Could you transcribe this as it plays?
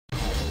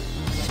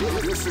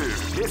This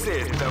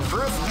is the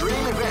first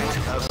dream event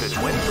of the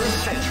 21st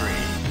century.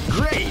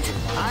 Great!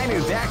 I knew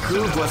that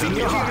groove was in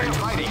your heart.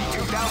 Fighting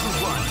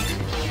 2001.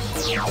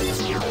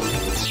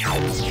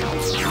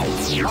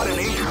 What an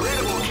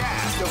incredible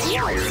cast of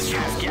warriors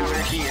has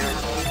gathered here.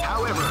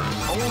 However,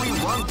 only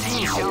one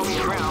team shall be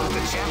crowned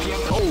the champion.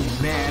 Oh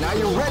man, are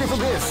you ready for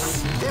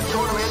this? This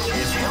tournament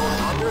is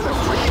held under the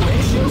free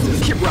ratio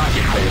system. Keep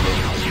rocking, baby.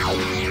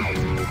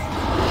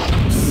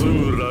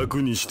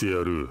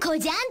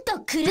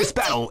 This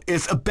battle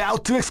is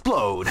about to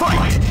explode.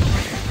 Fight!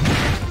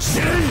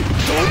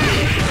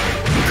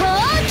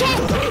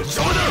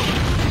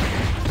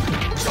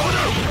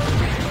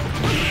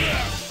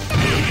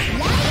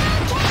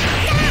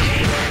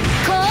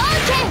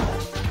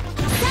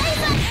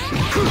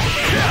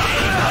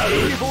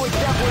 People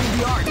exampling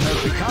the art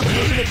of the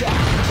combination attack.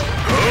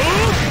 People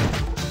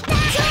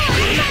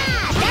exampling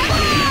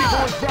the art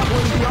of the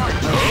combination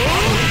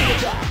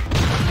attack.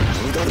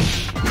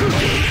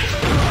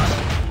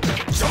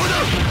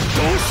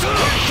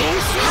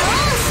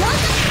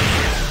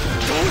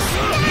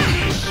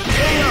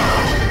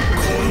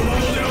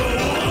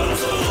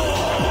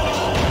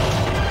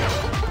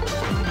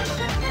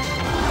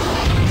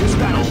 This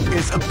battle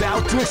is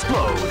about to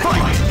explode.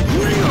 Fight!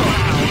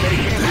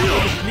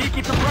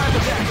 Sneaky surprise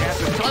attack at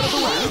the start of the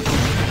round.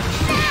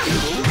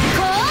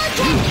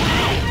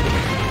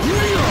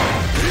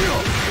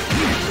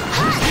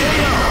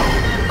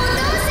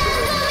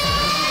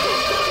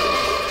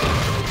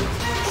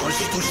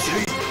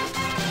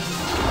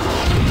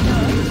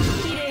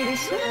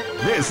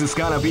 This is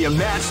gonna be a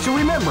match to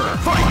remember.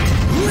 Fight!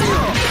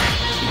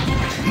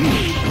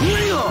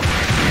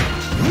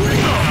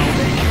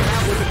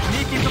 With a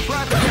sneaky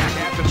surprise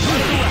attack at the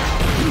start of the round.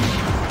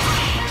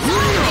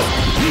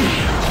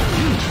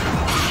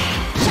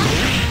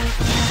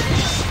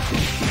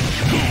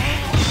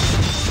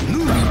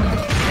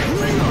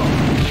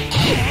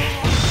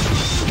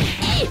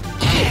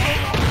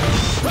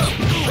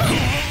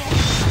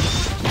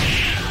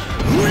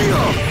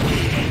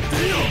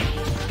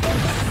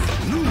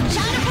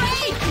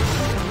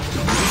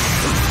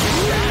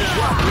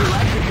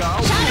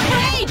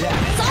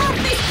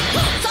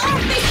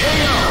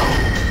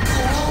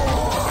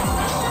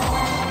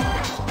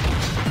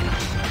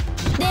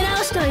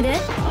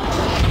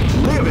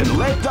 Live and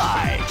let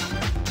die.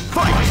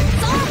 Fight!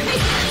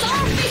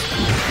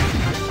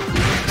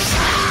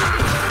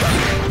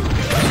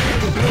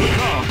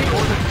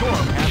 Before the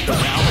storm has to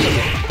now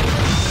begin.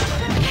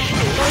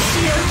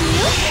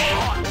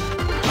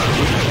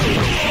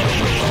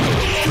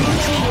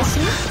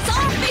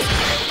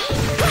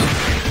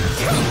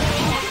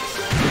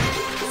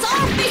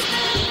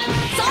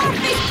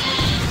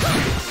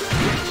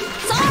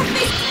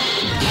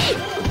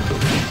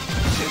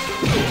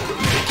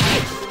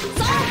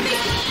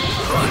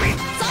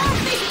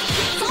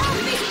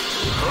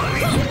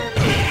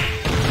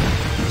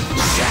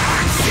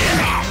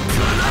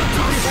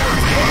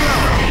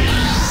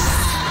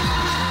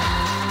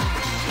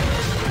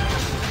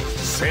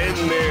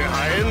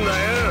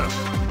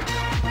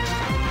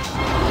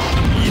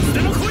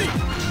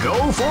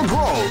 Go for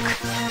broke.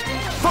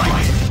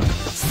 Fight!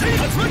 Sneaky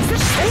surprise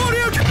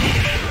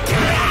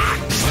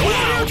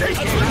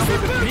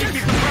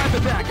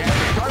attack at the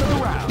start of the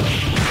round.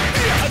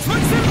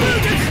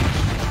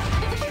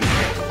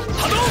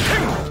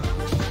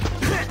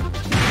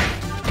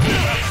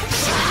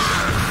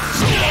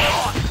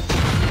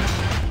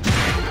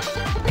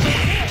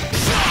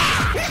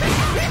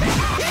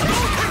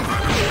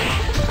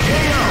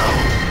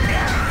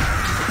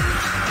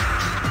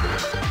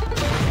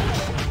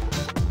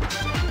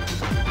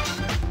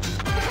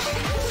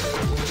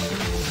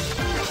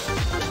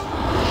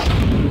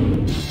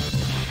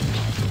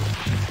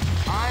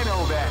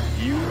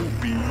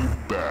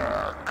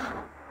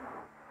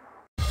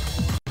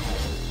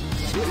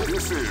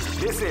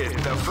 This is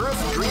the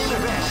first dream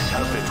event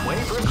of the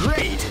 21st.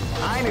 Great!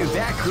 I knew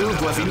that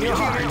groove was in your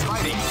heart.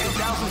 Fighting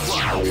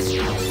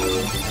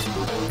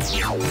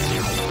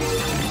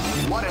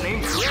 2001. What an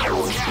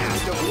incredible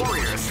cast of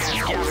warriors has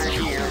gathered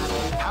here.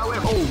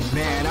 However, oh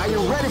man, are you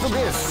ready for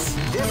this?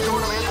 This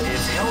tournament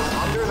is held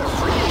under the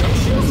free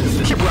ratio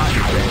system. Keep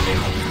rocking, baby.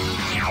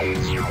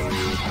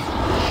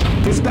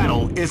 This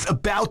battle is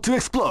about to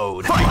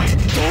explode. Fight!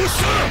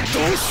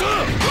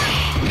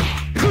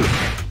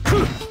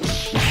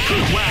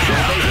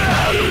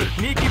 Wow,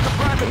 sneaky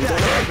surprise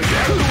attack at the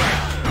start of the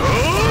round.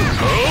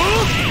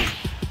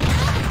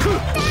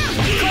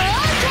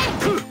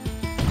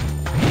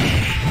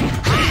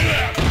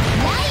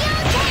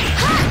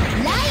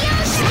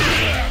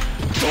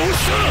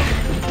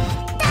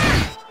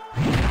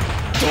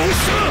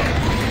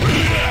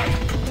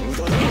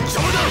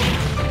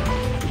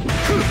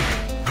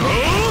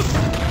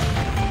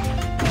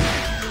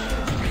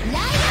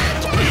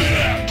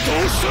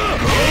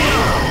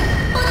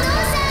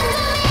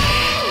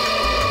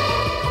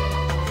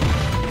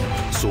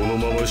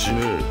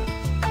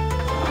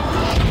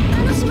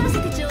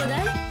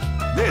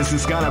 This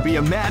is gonna be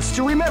a match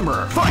to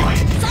remember. Fight!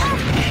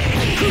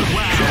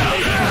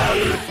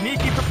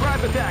 Sneaky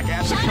surprise attack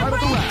at the start of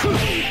the round.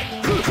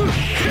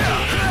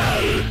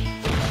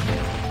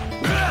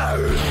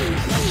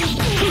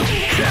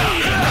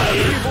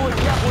 People is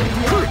grappling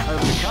the art of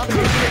the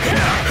combination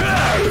attack.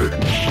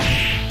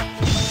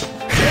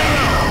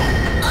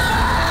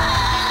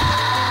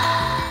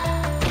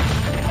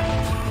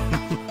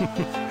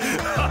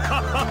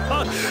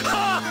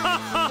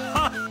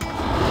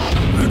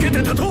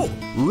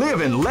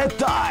 Live and let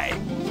die.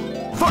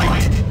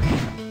 Fight!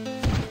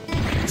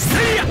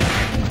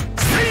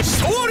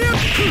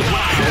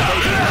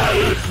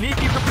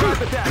 Sneaky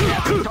surprise attack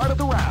at the start of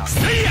the round.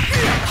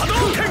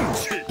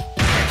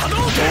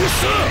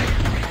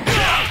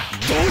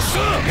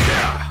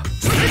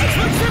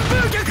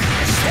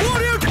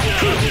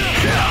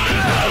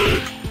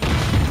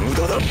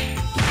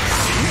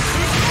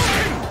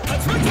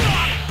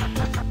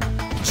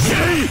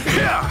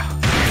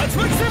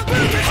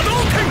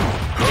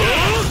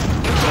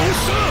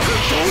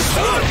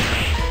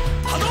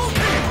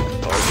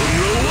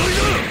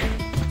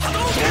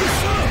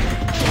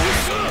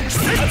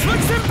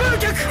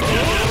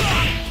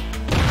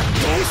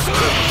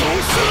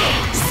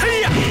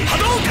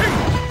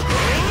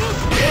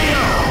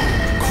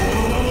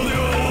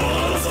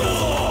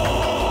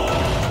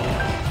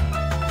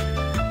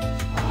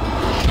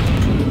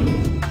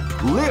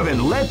 Live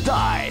and let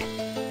die.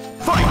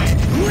 Fight!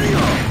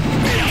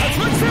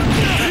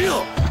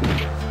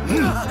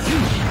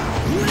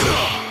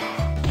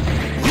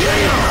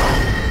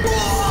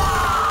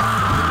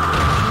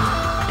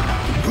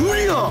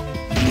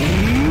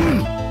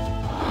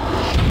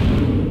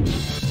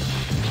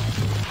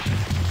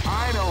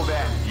 I know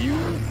that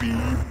you'll be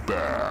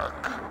back.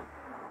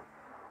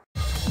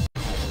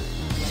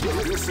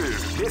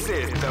 This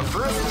is the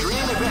first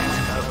dream event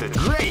of the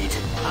great.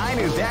 I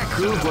knew that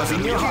groove was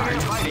in your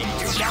heart. Fighting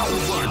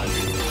 2001.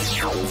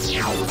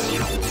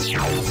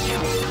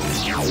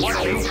 What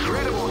an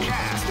incredible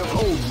cast of.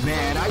 Oh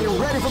man, are you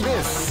ready for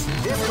this?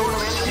 This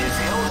tournament is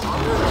held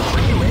under the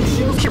free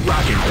ratio. Keep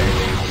rocking,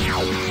 baby.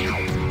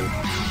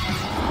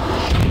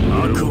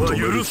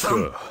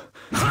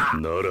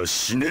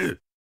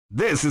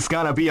 This is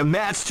gonna be a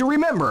match to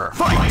remember.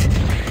 Fight!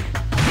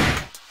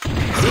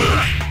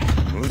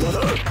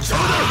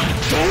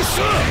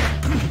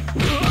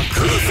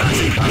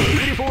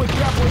 Beautiful and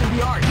grappling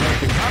the art of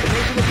the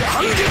combination attack.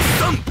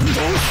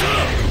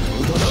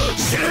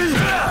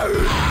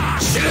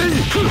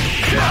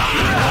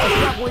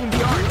 Grappling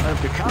the art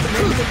of the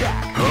combination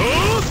attack.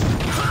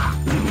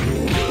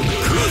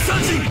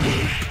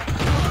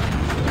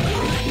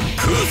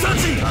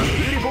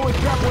 Beautiful and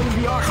grappling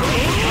the art of the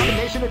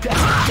combination attack.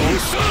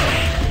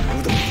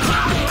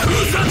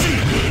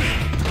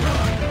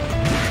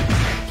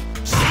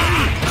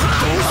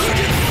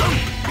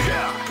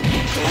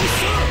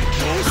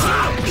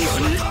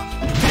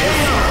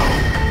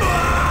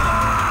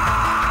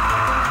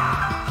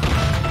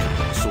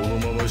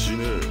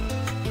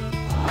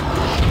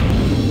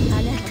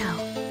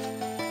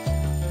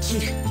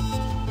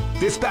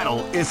 This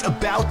battle is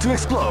about to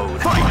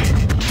explode. Fight!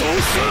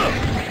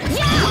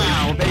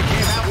 Wow, they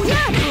came out with a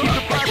sneaky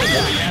surprise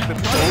attack at the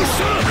start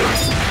of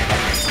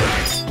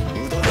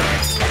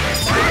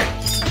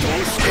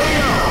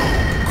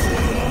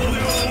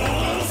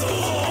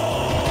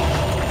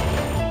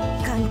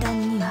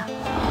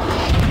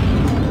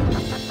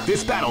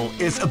This battle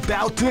is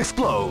about to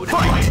explode.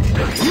 Fight!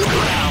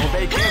 Wow,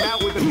 they came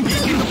out with a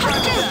sneaky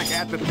surprise attack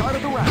at the start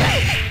of the round.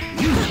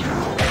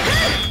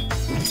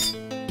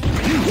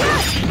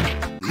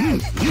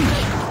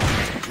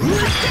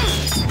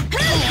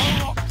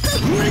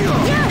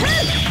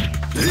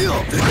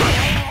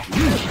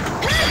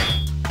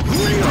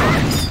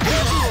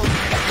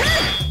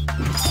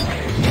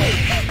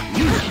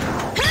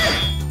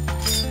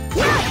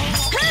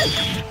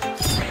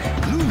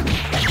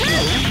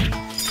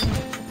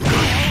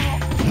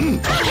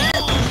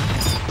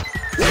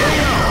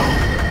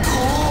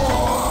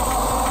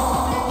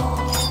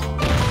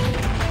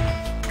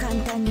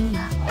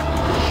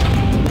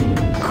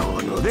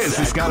 This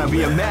is gonna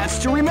be a match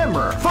to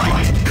remember.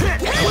 Fight!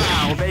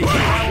 Wow, they came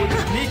out with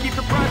a sneaky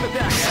surprise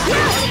attack.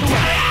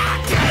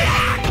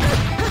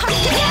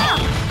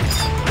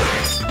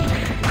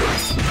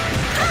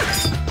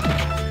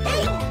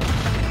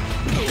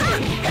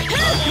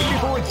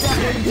 Beautiful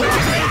exactly. The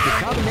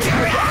combination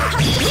attack.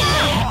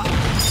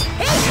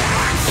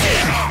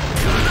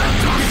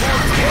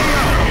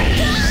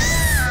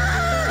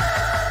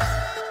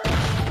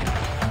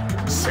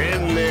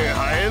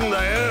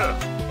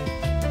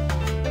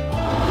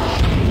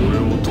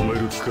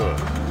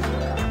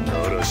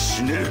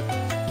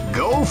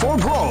 Go for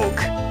broke.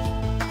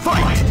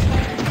 Fight!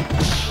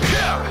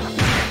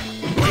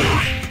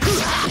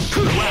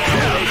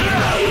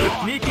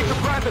 Sneaky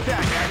surprise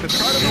attack at the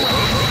start of the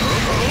round.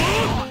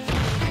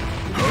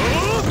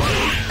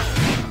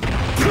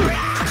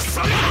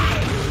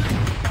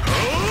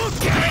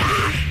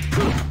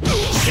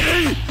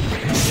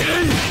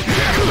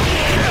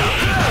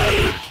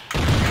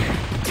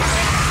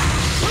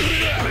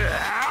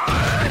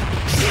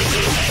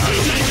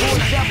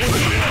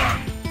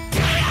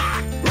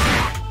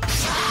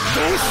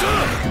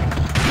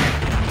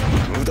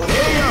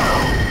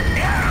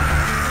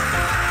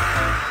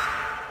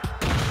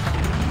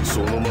 そ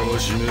のまま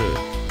死ね。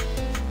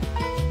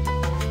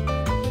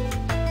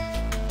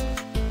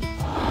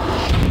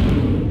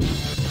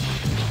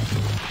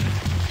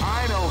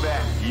I know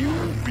that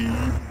you'll be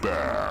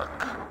back.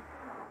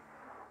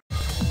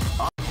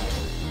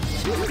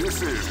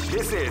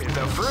 This is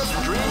the first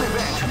dream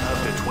event of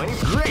the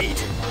 20th. Great!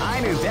 I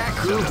knew that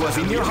groove was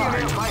in your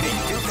heart. Fighting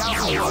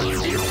 2001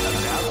 is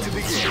about to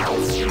begin.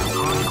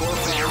 Hardcore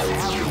fans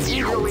have been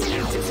eagerly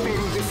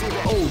anticipating this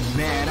event. Oh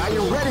man, are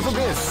you ready for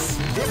this?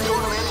 This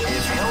tournament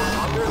is held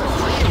under the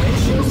free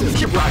ratio system.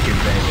 Keep rocking,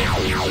 baby.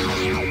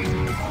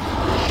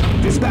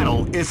 This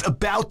battle is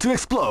about to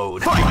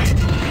explode. Fight!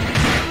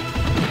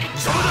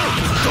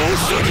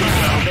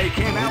 They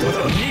came out with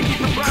a sneaky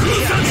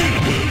surprise.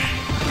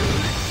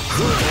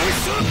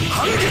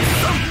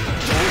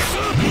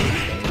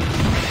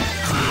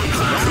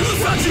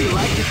 You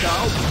like to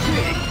call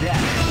Big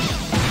Daddy.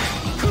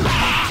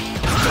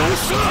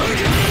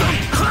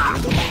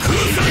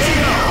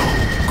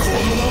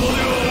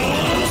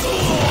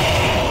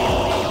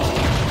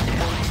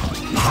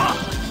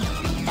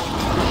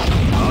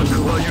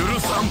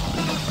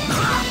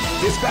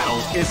 This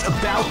battle is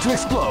about to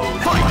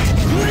explode. Fight!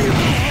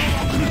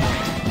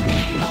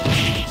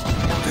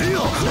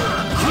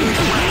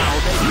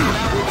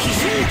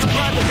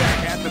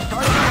 At the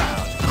start of the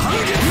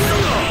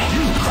round.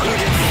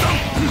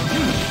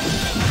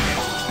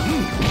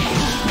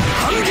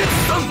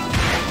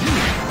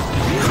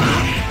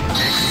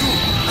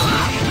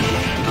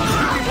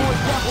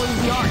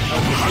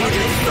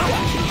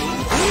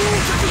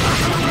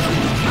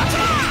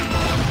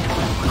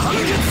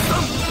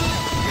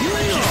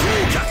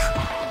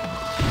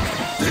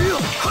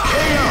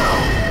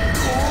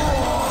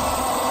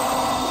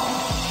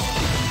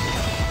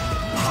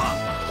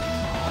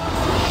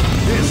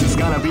 This is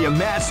gonna be a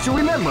match to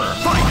remember.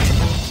 Fight!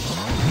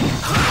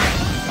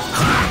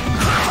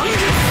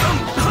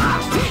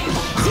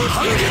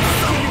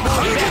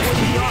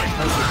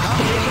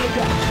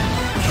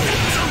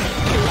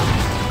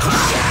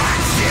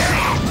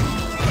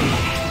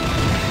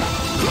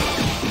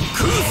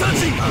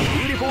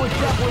 Beautiful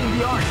exampling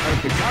the art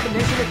of the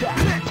combination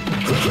attack.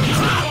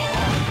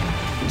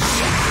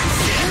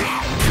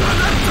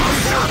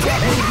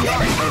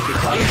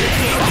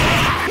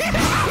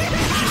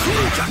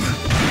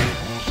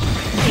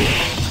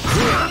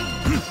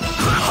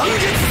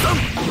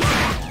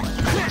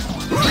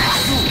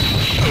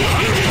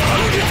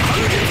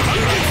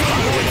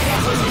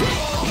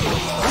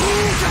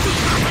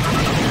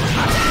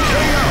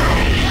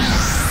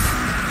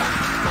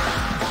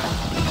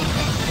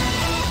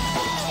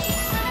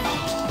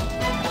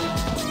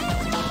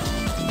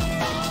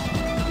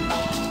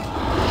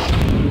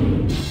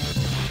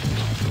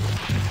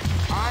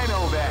 I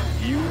know that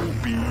you'll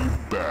be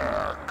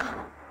back.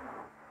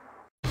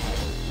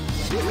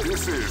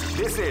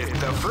 This is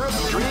the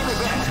first dream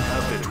event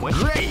of the 20th.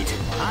 Great!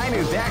 I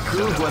knew that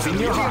groove was in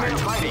your heart.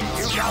 Fighting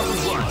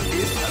 2001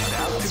 is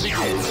about to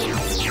begin.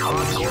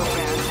 Hardcore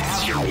fans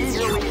have been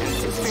eagerly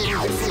anticipating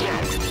this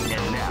event.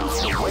 And now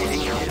the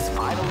waiting is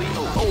finally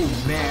over. Oh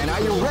man,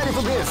 are you ready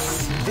for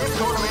this? This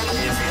tournament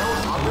is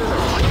held under the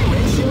free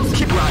ratios.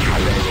 Keep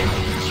rocking, baby.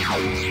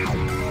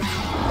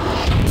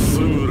 す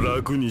ぐ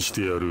楽にし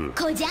てやる。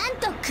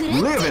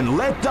 Live and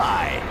let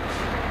die.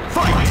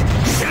 Fight!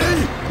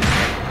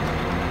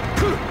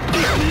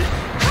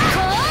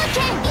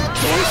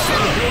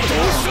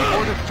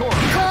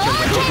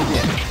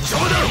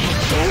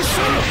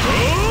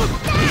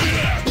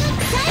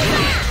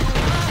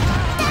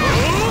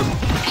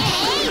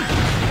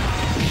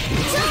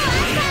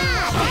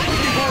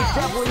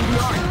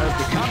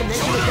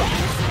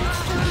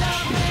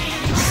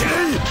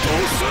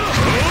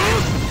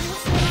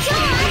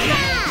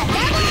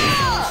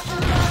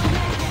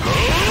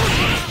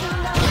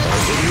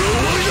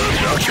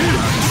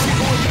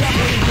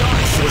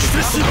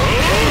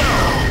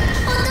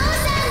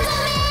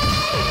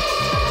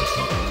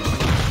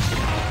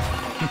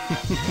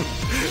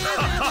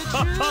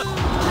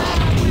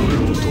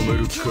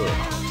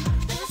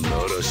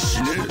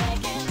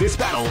 This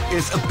battle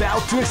is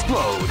about to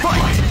explode.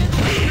 Fight!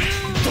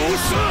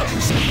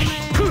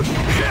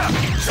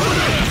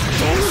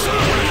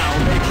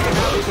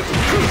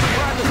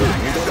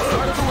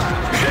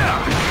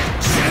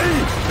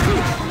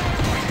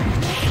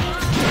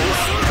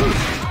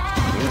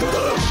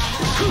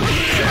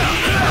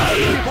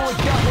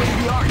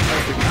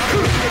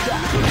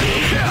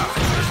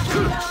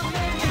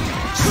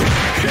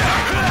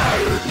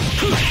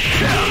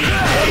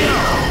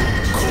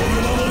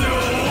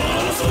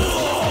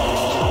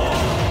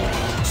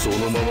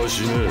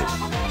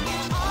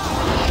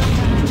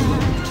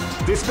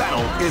 This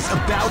battle is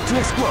about to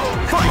explode.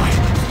 Fight!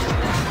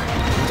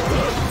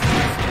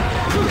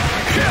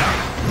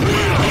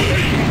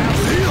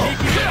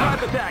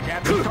 Attack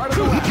at the start of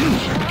the round.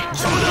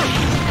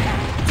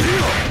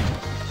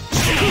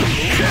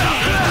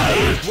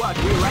 What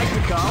we like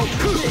to call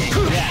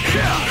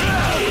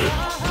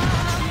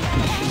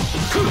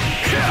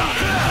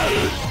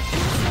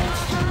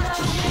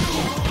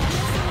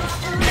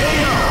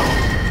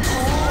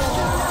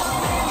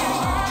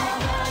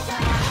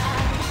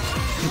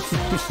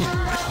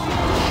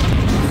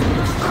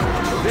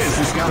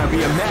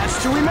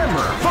match to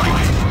remember.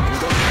 Fight!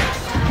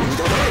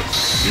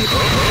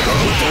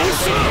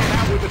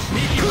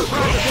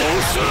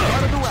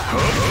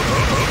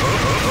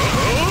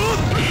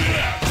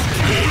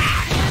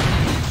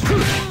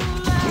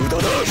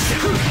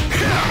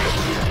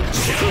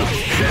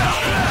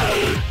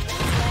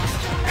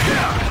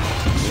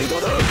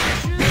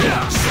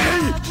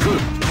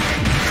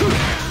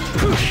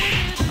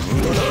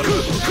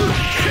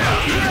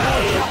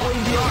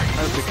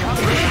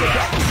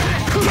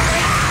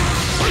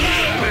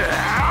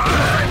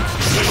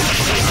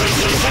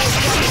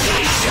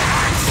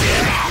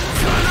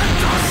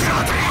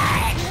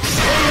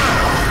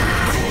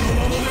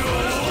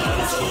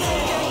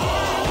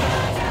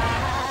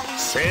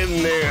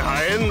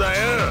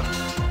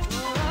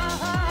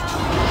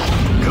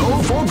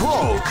 Go for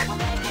broke.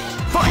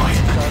 Fight!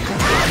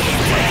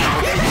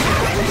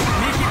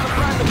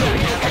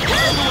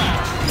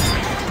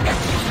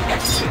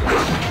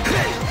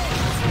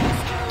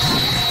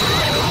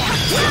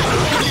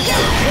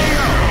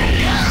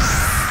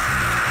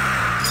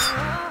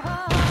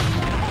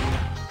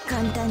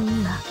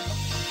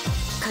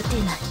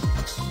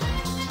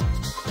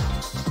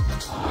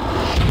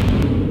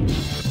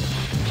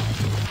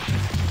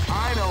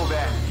 I know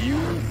that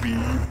you'll be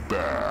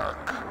back.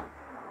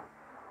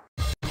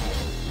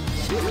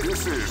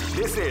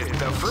 This is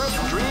the first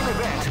dream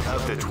event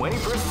of the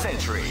 21st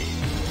century.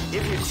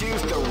 If you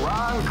choose the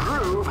wrong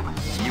groove,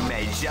 you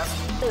may just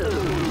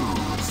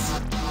lose.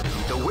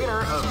 The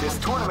winner of this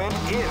tournament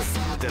is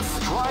the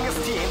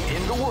strongest team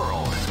in the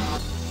world.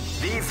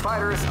 These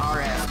fighters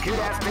are as good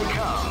as they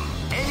come.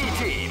 Any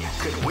team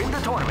could win the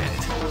tournament.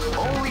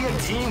 Only a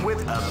team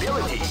with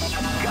ability,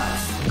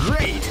 guts.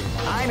 Great!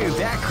 I knew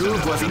that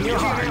groove was in your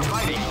heart.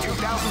 Fighting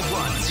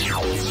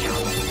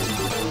 2001.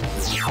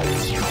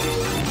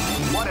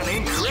 What an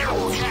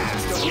incredible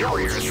cast of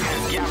warriors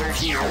has gathered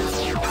here.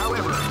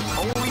 However,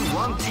 only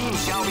one team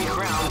shall be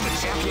crowned the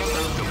champion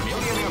of the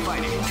Millionaire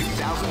Fighting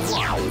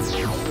 2001.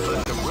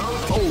 But the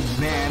road... Oh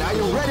man, are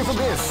you ready for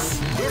this?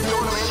 This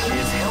tournament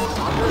is held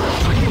under the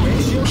free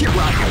ratio... Keep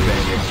rocking,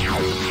 baby.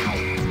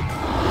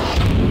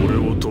 俺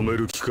を止め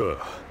る気か。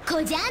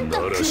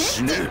なら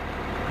死ね。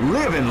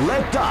Live and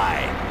let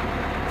die.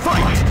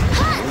 Fight!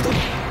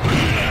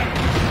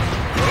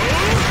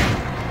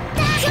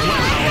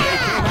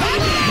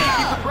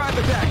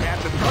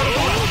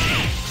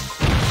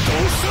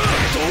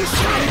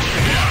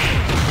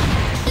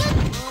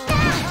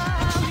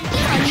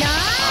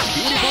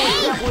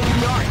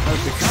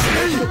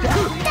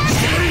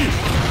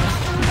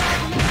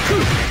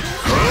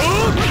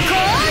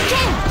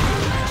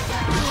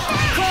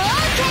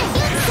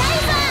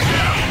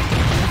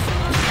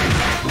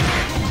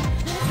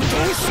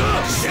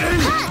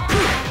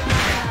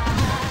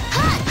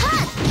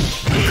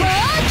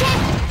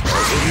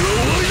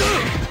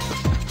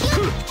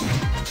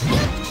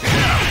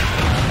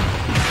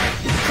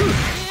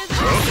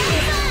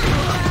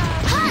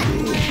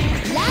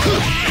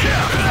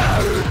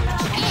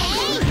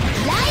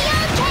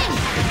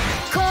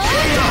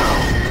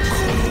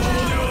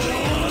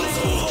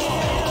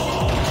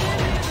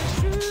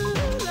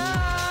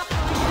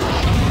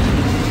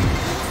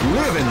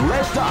 Live and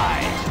let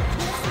die.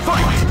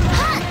 Fight!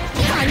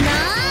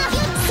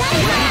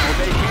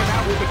 They came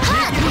out with a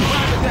kick in the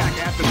front attack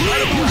after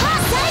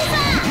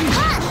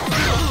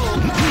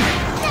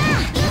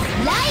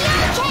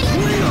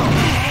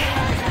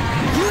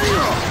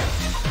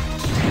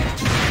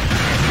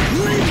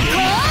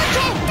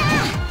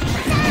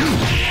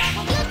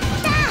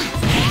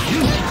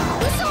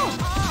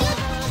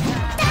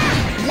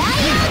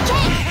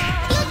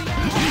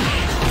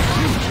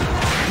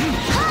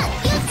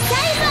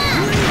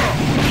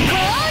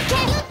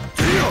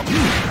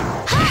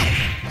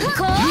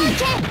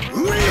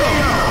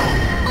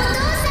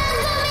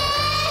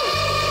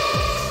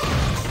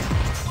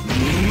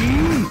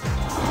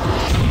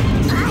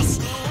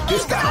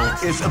This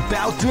battle is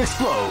about to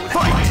explode.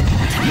 Fight!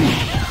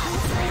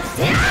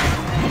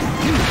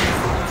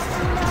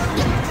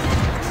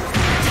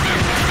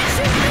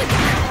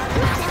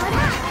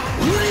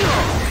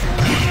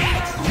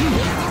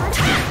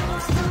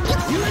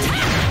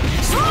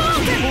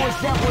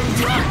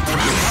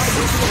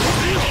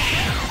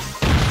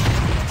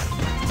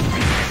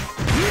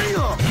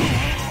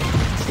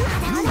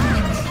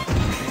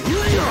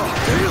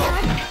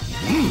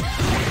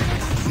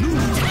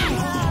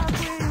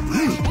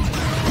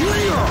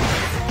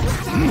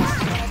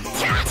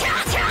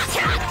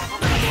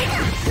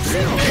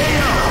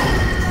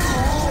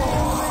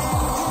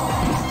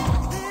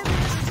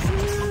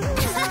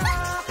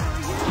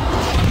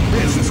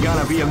 This is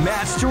gonna be a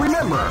match to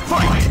remember.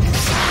 Fight!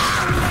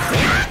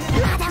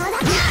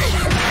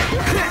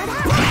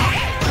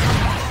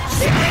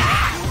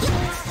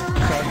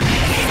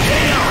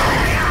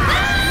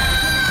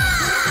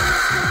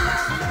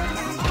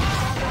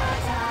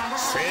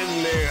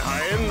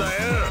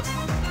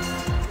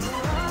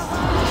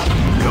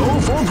 Go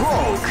for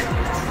broke.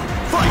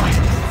 Fight!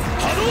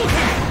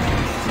 Hadouken!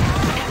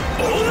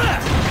 Ora!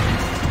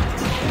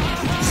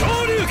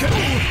 Shoryuken!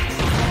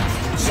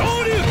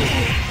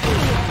 Shoryuken!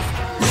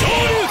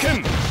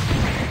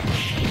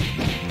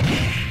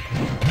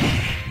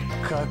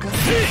 波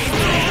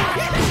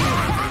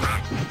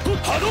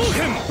動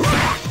拳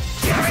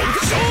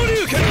昇竜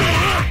拳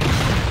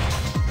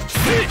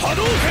波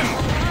動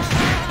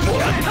拳も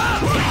らった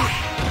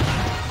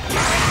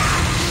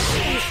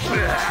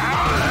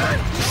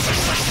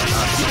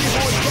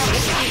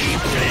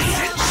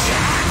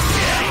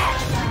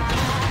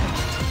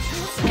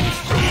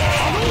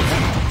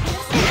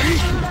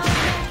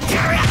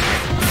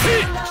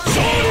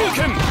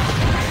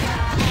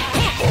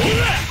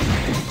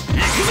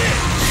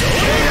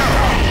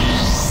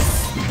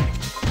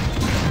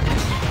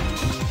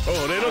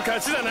俺の勝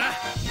ちだな。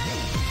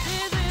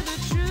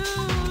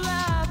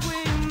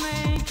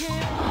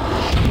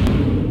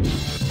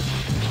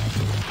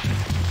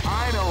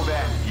I know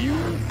that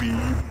you'll be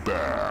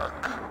back.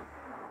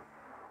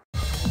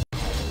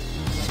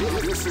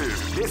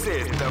 This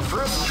is the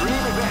first dream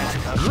event.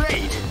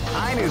 Great!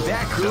 I knew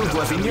that groove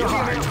was in your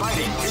heart.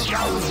 Fighting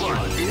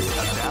 2001 is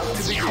about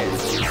to begin.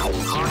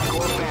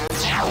 Hardcore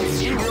fans have been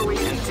eagerly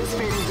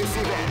anticipating this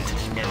event,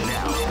 and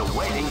now the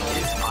waiting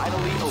is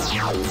finally over.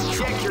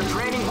 Check your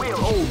training wheel.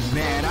 Oh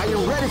man, are you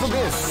ready for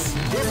this?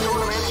 This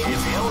tournament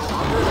is held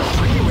under the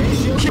free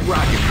ratio. Keep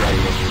rocking, buddy.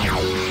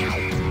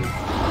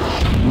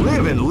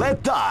 Live and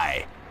let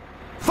die.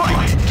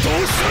 Fight!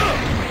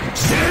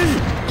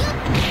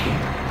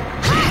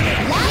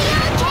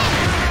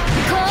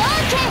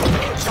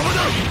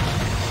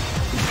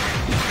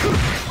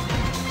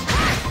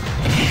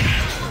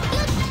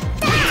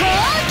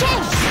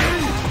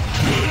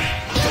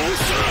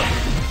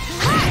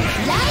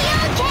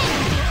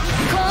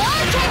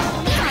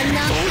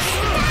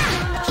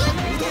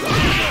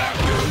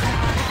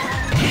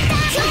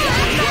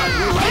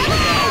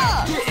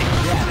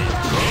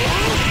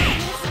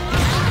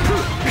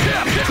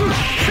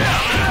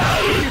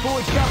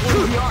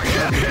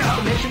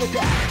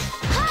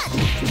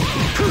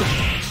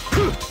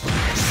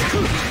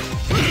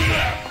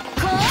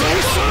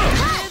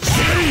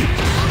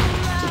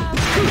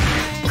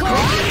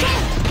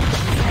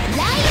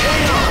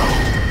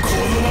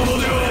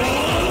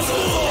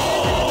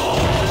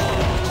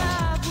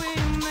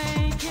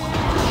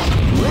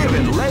 Live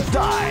and let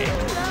die.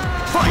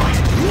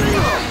 Fight!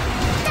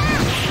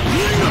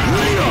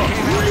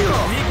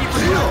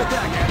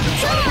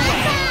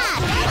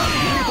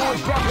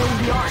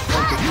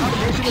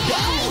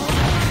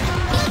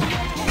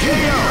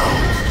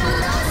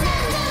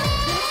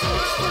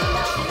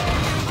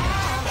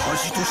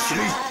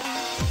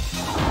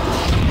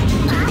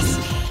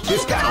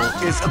 This battle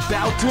is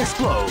about to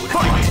explode.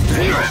 Fight!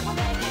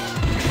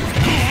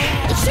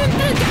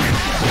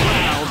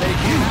 Wow, they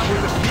came out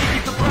with a sneaky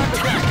surprise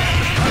attack at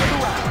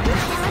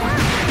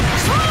the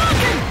start of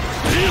the round.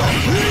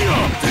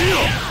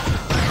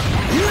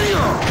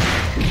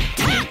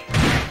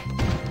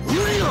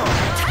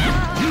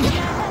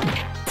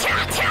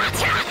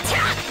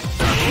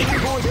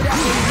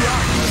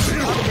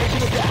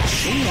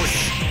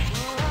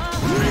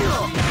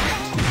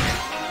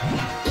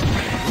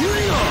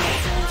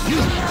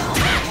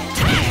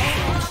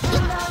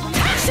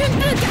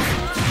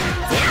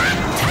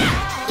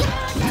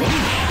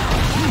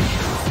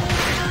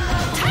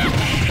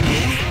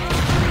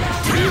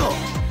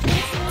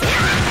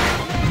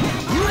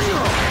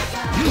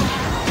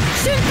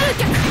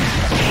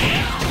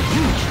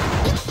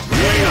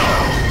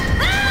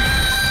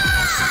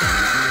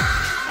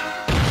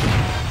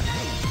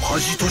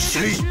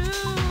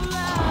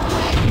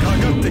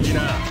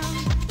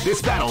 This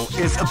battle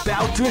is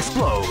about to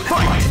explode.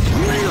 Fight!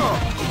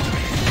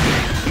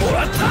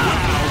 Wow,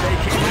 they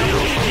came out with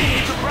a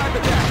sneaky surprise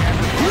attack at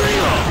the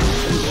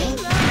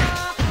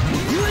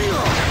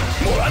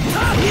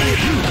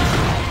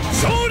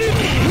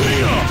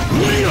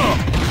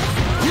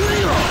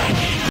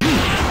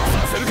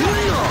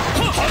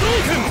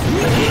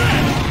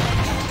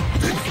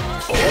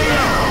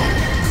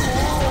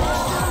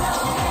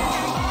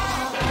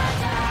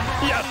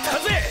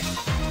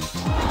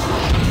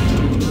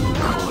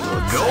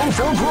Go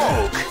for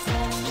broke!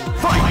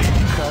 Fight!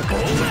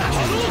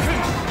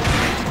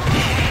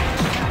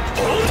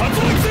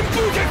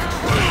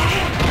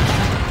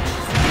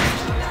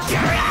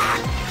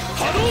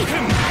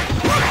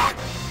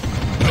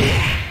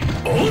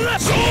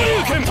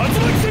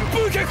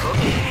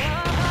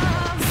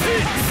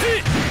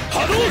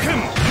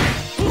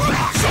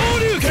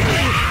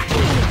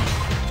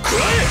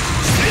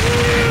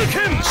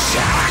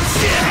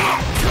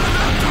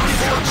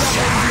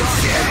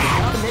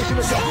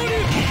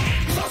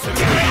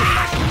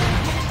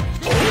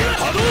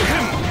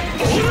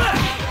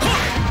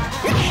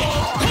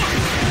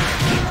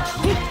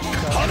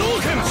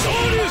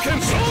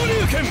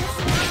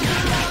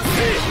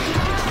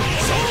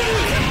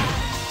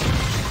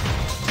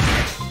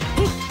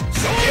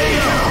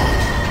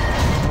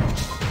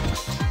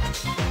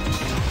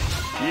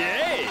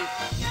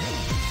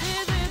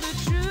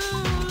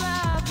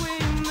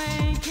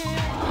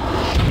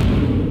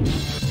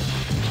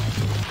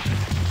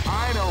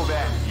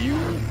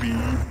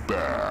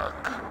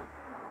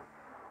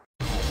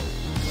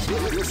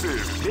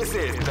 This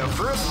This is the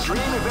first dream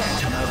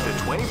event of the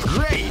 20th.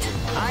 Great!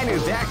 I knew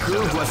that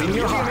groove was in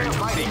your heart.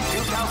 Fighting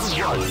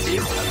 2001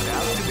 is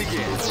about to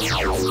begin.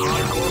 Hardcore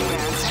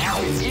fans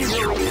have been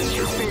eagerly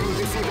anticipating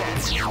this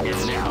event.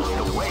 And now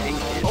the waiting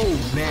is... Oh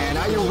man,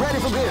 are you ready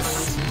for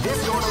this?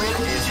 This tournament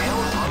is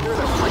held under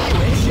the free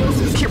ratio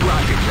system. Keep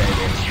rocking,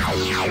 baby.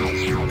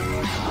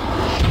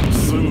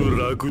 すぐ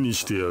楽に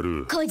してや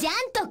る。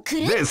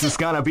 This is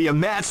gonna be a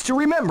match to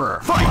remember.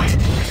 Fight!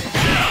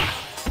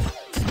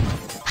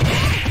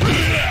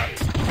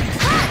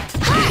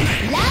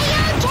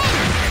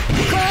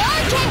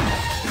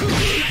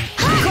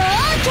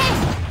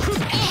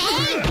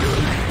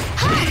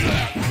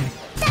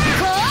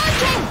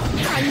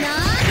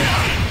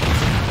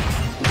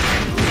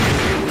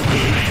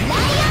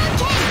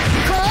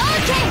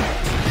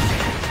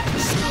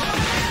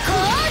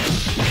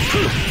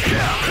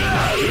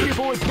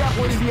 Beautiful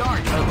example in the art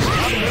of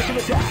combination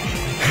attack.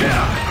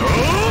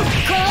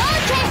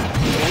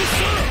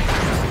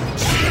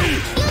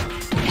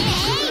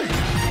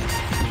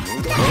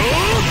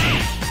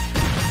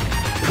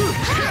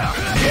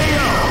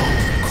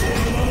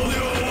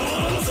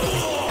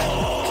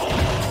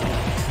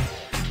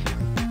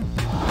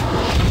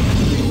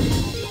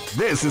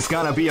 This is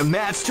gonna be a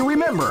match to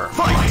remember.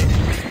 Fight!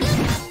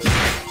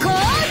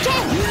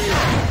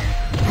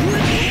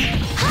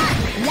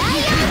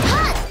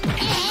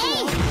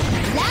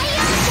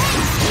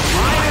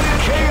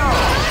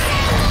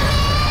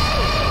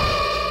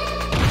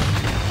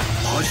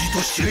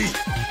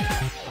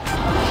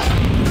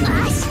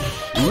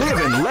 Live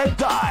and let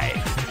die.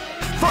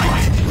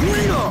 Fight!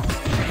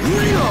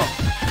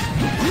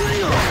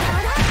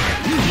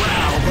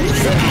 Wow!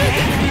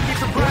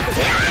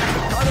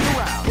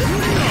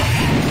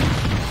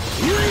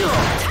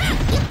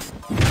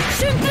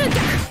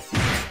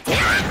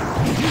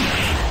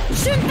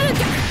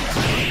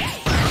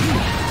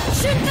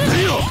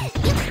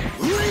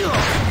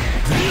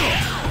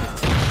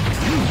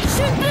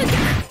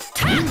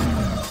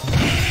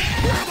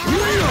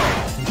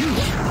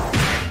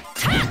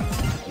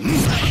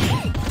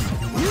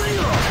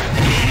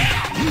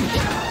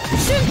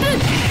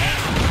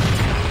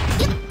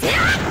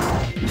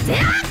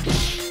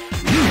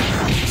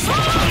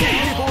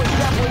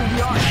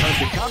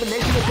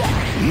 Combination attack.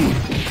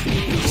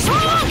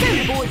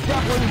 People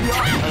exampling the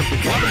art of the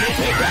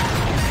combination attack.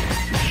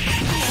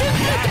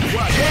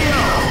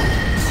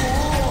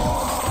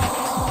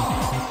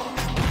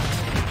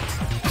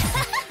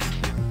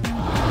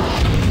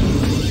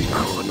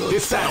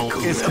 This battle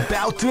is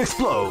about to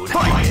explode.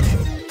 Fight!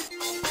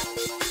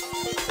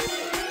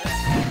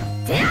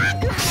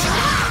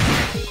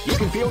 You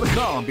can feel the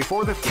calm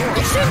before the storm.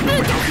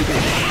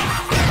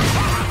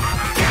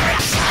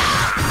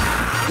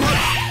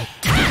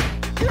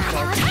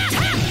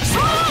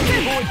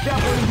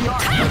 Devil in the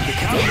art of the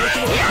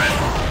combination attack.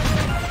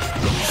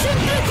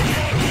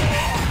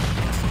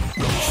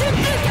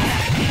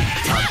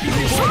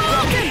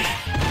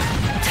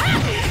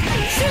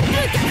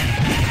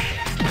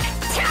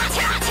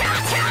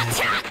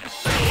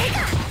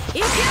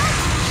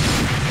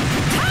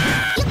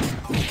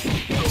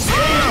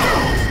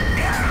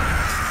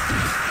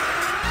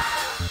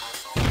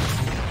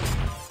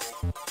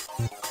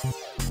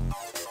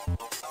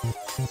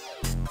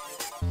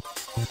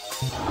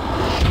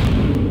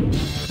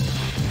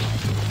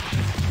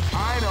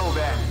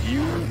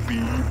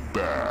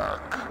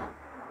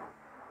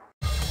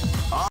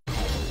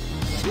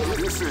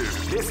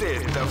 This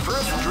is the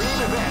first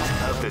dream event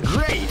of the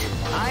great.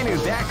 I knew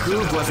that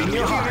groove was in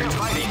your heart.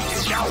 Fighting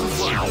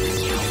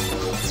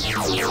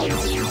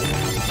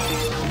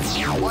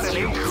 2001. What an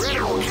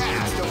incredible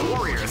cast of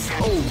warriors.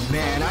 Oh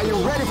man, are you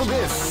ready for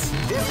this?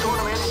 This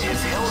tournament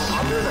is held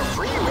under the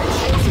free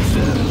ratio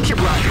system. Keep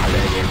rocking,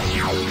 baby.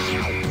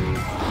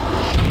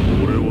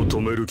 俺を止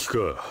める気か。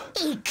な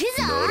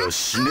ら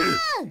死ね。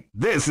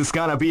 This is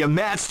gonna be a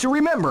match to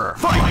remember.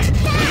 Fight!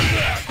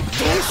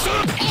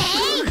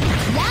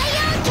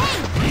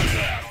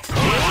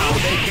 Wow,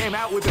 they came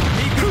out with a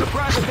sneak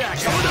surprise attack at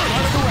the start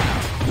of the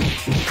round.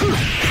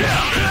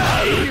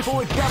 Beautiful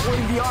example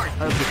in the art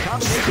of the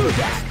combination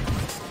attack.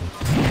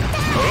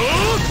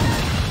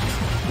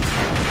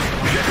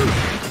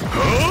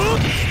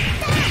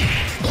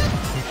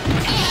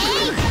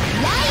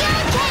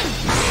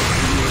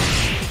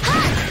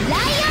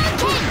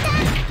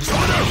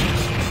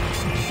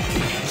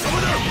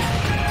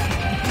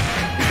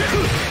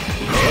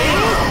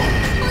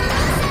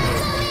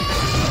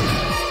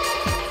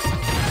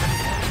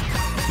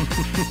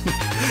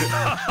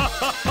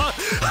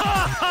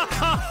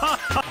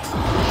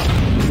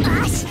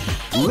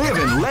 Live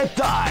and let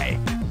die.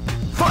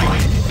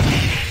 Fight!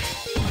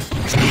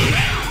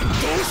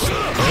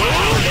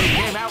 They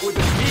came out with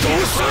a sneak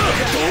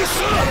attack at the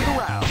start of the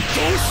round.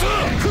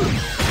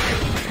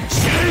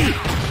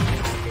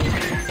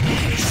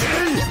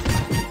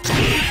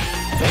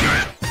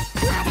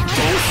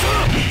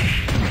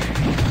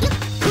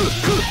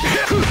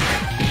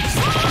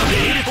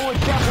 Beautiful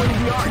example in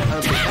the art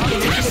of the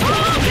combination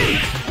attack.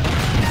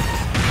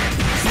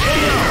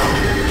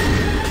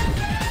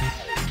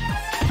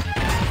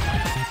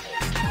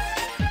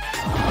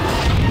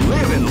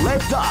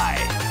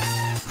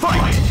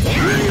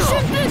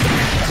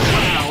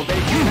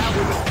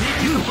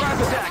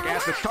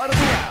 at the start of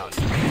the round.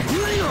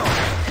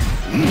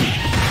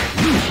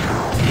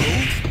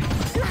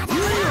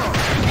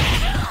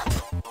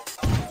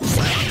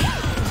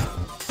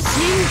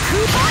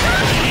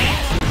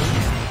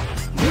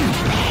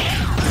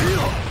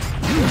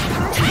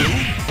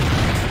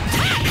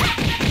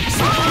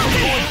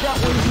 That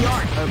was the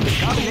art of the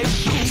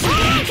combination.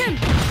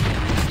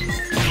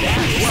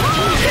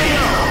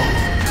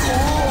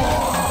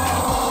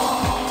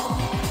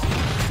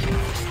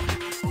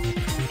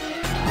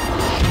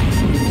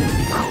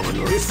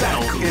 This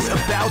battle is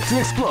about to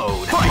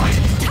explode. Fight!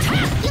 They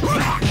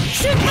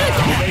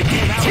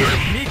came out with a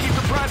sneaky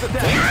surprise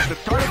attack at the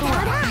start of the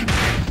round.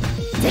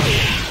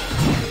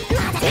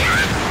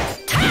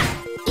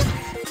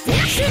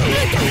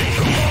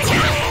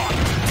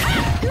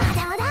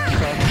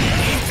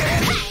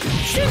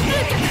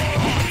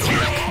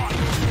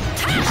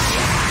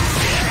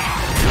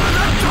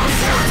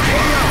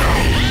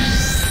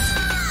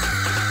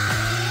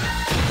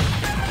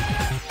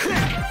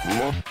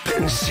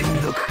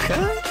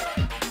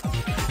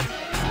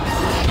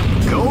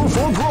 Go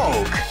for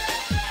broke!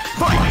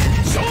 Fight!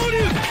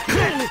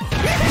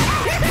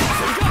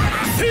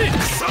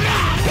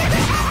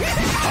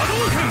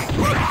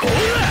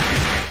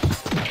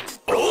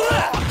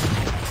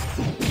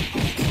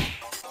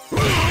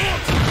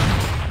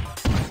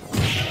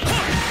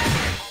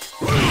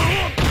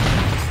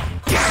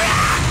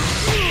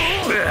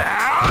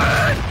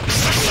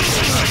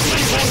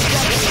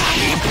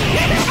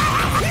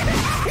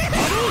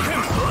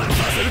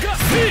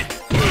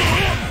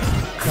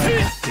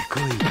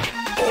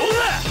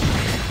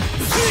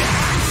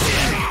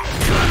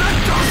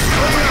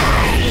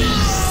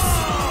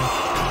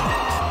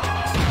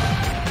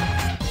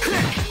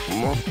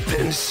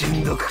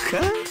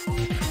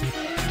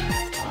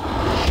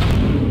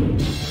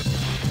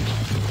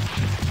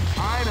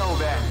 I know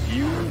that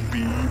you'll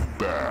be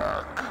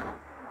back.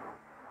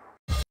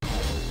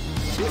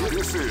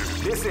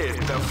 This is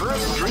the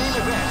first dream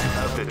event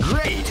of the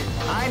great.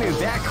 I knew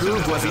that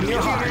groove was in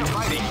your heart.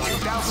 Fighting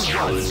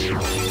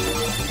 2001.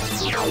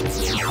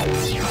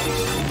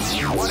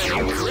 What an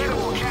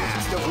incredible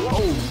cast of.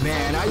 Oh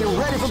man, are you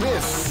ready for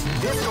this?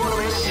 This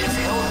tournament is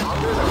held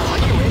under the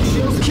free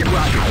ratios. Keep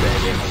rocking,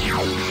 baby.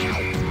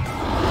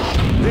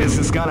 This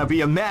is gonna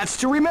be a match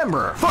to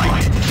remember. Fight! Wow,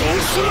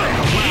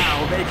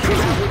 they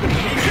came out with a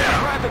sneaky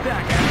surprise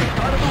attack at the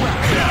start of the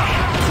round.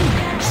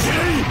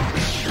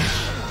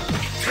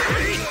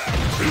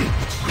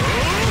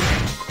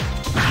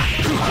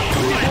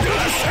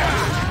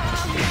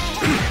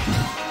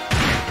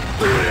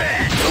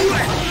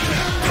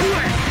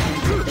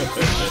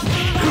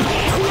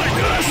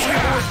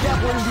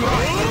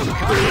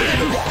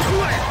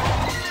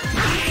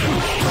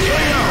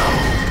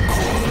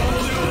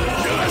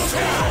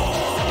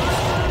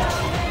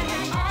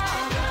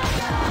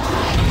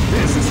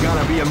 This is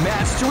gonna be a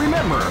match to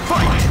remember.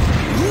 Fight!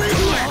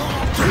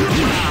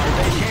 Wow,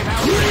 they came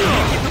out with a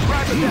sneaky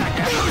surprise attack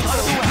at the start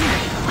of the round.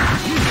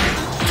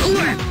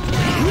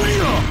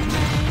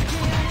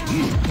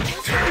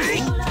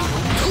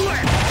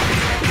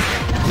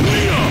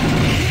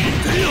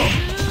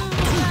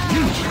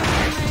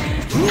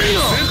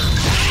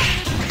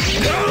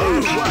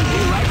 That's what we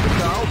like to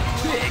call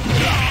big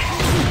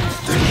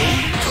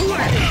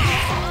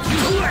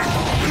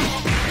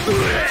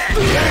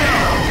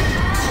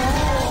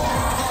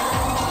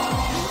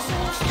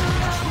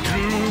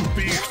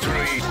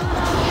victory.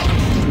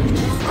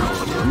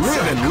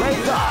 Live and let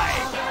die.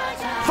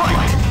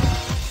 Fight!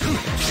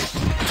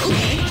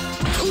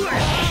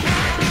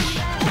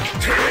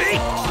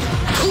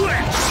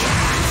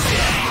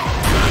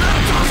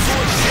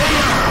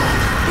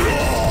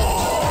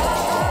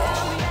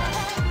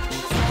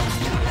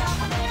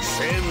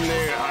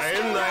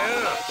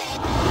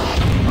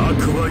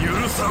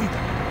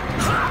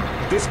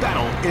 This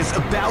battle is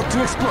about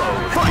to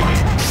explode. Fight!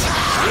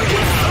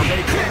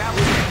 They came out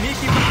with a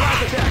sneaky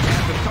surprise attack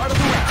at the start of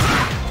the round.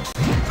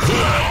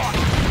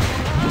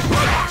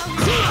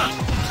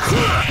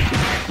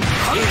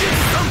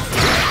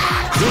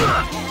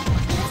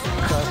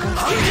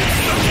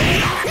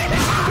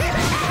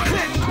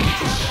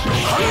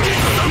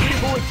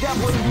 People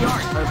establishing the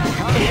art of the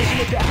combination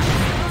attack.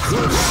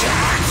 People establishing the art of the combination attack.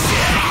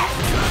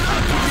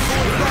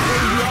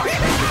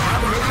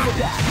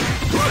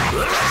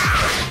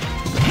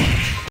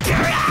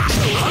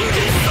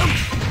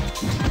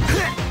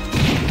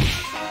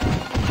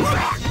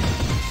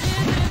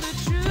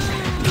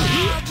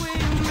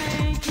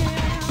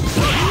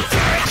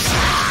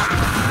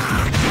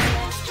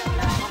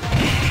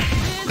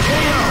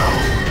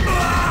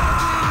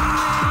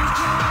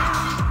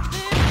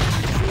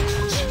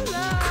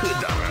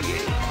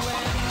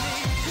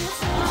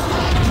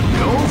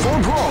 Go for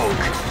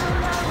broke!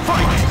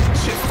 Fight!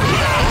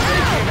 They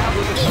came out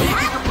with a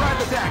sneaky surprise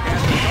attack at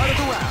the start of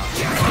the round.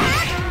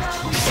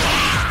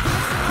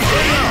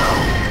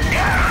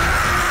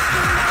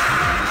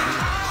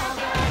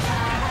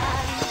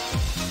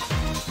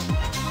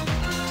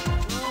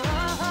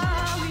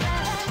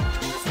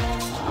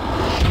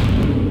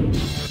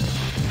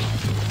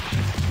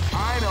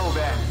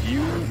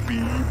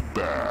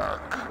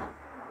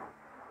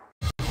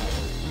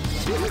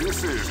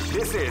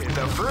 This is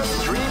the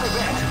first dream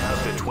event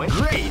of the 20.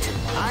 Great!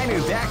 I knew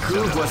that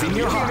groove was in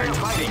your heart.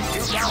 Fighting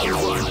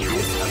 2001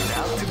 is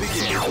about to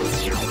begin.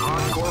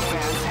 Hardcore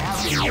fans have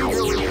been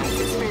eagerly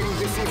anticipating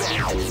this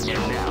event.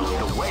 And now,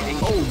 the waiting...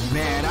 Oh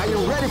man, are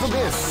you ready for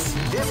this?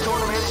 This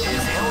tournament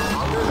is held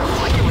under the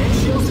free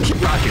ratio system.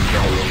 Keep rocking,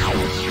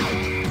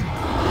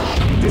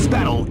 This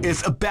battle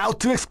is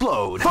about to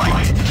explode.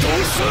 Fight!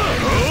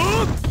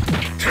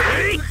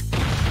 Take!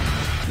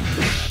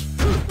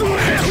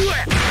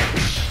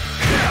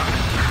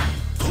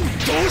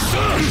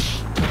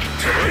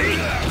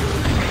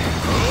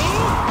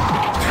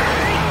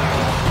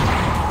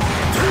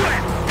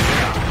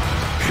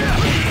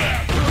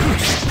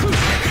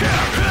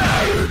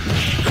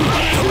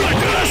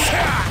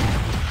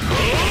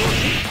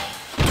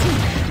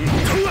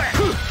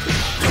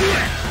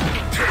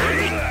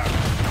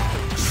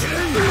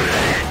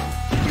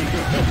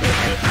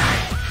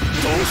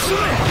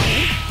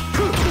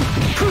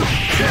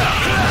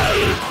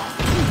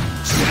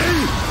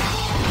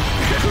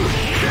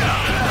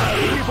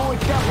 People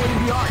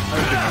extrapolating the art of the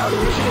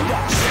counter-mission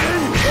attack.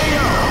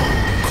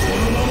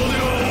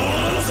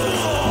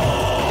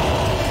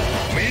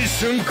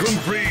 Mission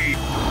complete.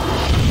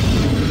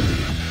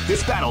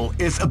 This battle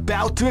is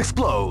about to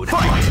explode.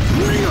 Fight!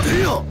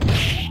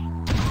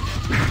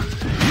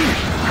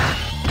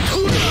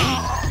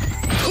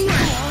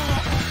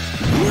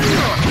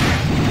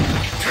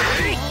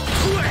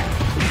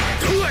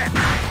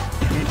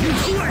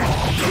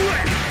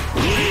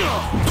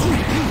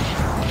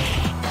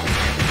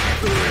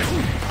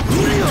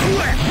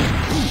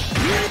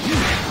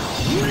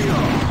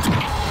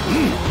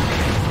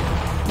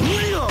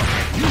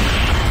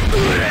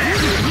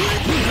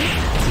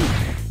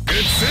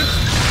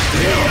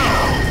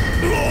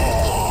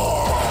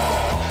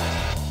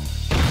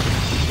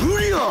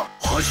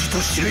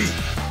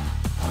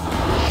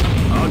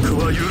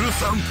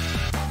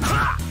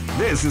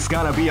 This is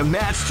gonna be a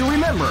match to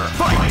remember.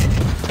 Fight!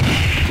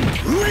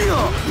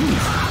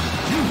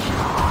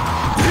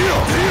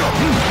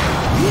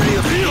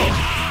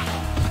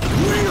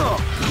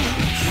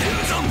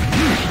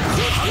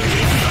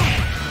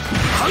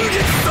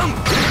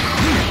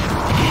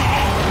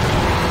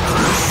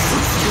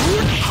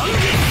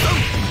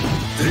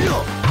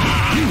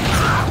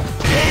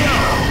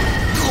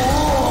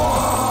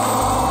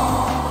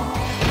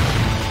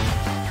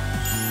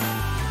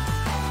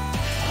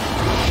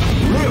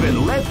 Live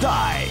and let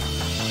die.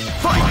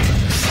 Fight!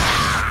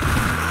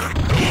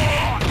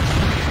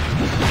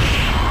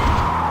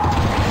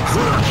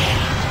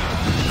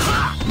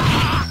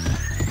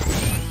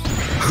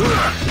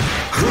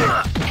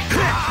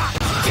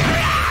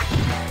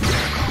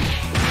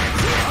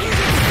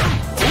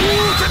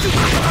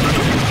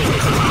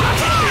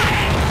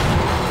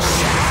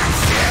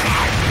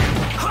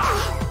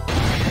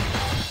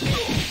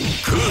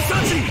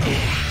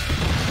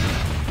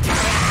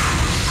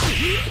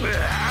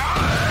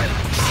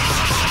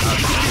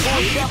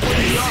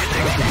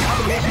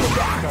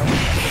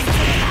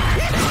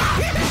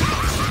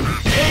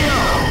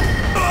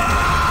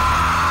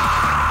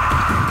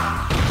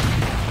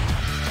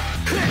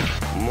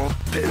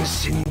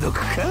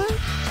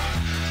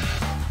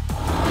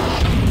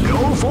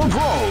 Go for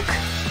broke.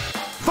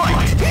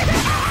 Fight!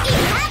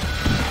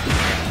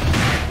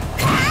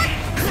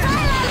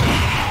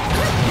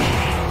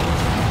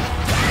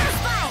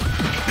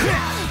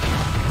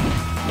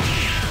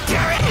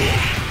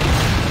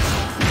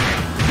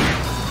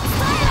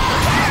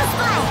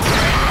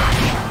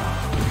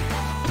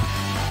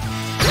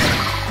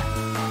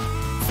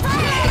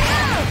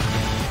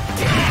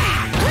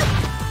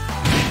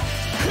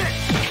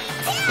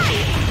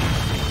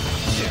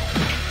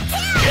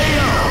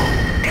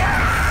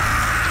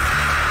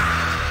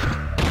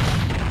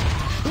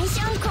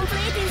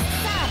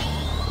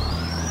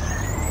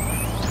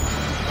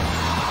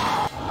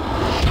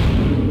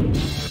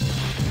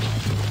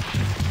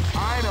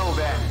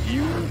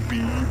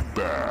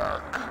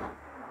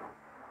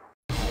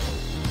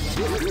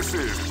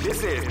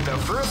 This is the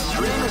first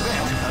dream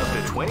event of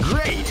the 20.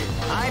 Great!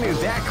 I knew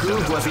that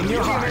groove was in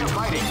your heart.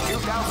 Fighting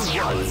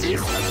 2001 is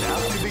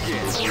about to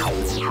begin.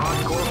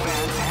 Hardcore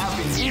fans have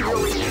been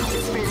eagerly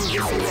anticipating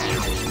this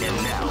event. And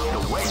now,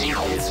 the waiting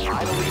is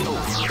finally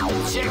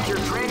over. Check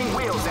your training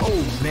wheels.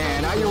 Oh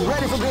man, are you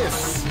ready for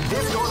this?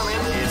 This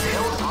tournament is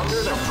held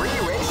under the free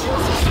ratio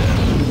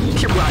system.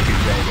 Keep rocking,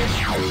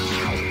 baby.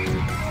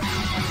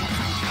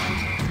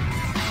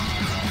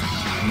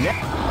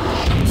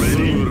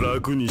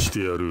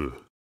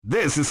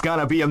 This is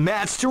gonna be a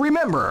match to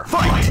remember.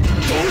 Fight!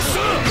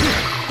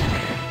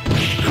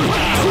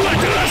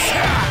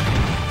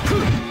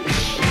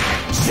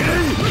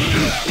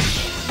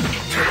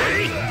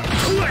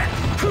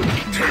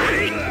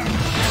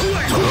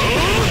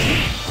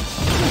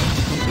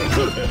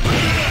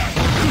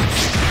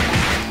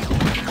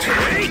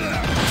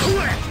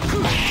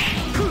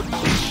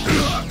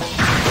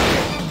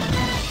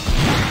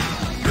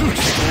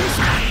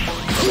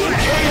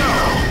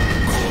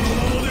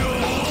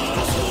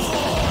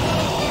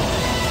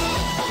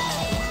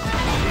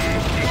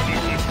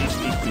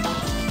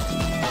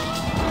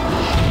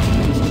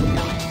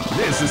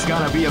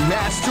 gonna be a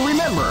match to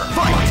remember.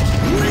 Fight!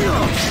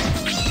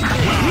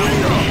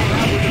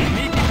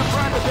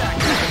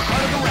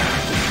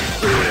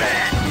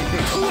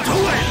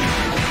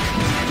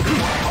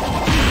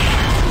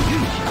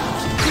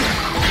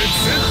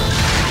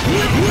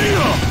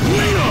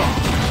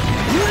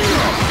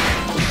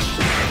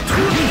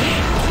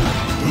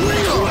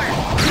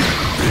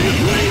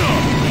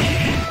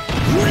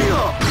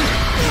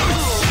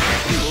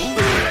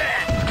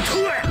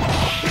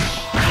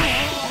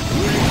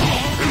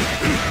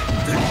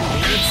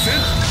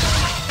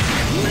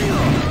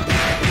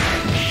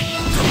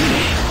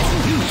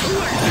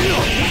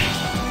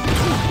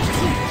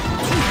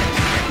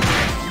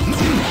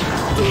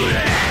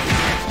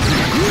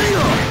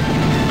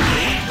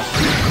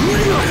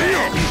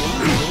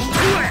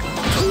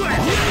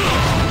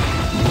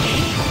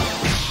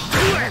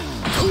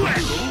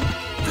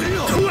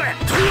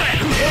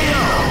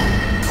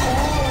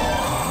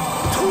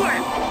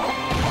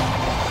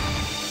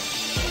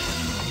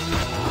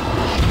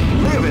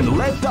 Live and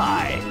let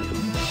die.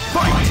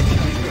 Fight!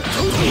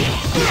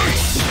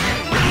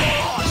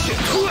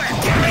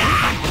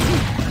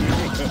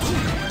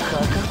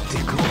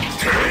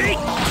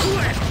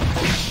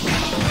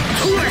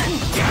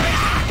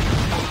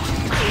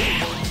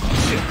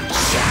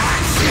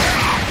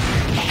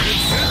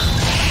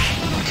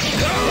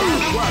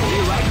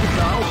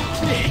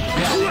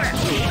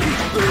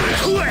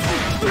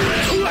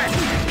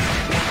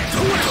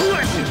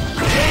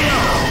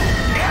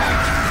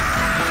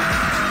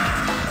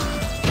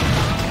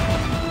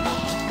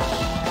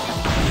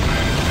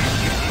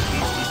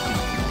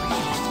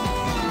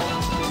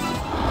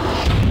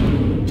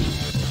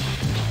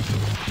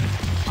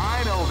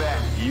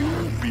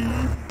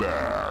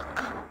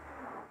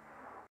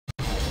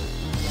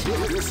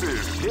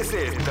 This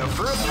is the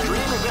first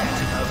dream event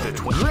of the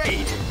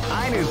Great!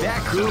 I knew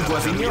that groove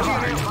was in your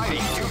heart.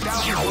 Fighting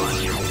 2001.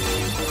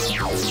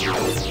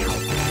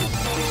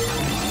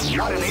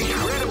 What an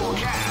incredible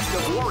cast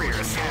of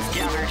warriors has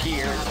gathered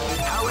here.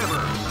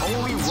 However,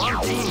 only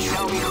one team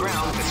shall be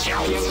crowned the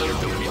champion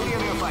of the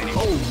Millionaire Fighting.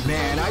 Oh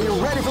man, are you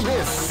ready for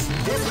this?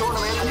 This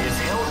tournament is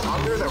held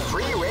under the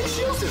free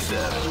ratio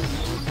system.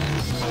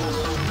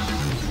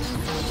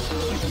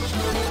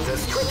 The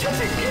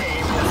strategic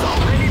game has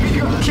already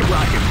begun. Keep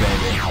rocking,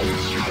 baby.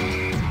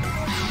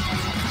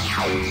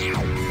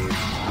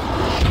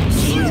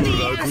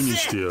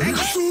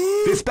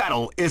 This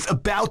battle is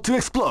about to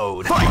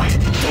explode. Fight!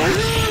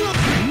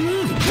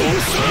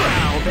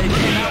 Wow, they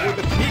came out with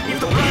the peak of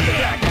the front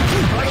attack.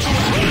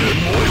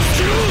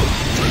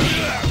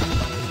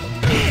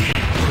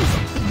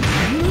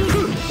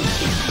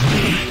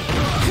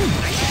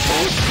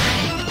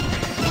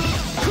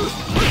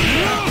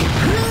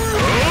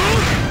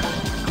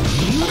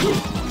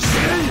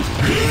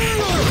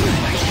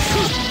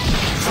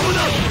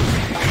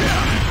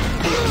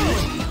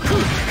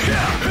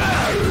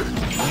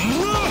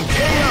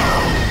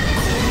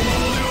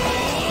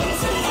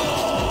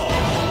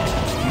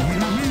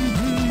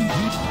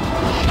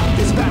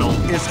 This battle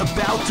is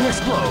about to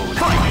explode.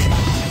 Fight!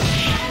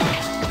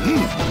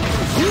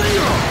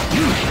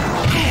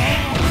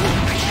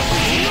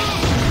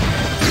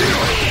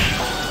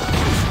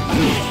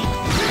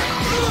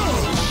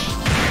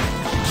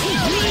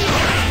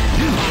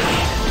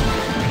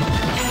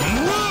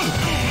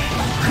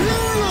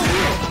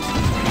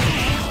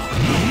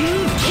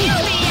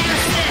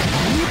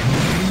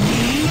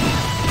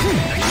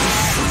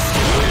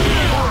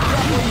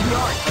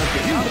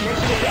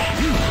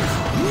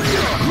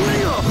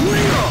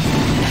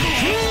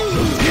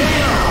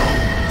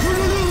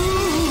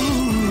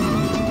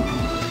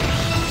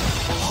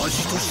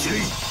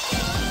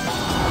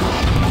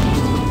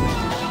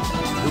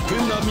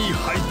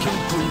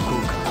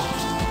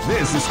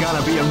 This is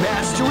gonna be a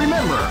match to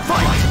remember.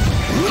 Fight!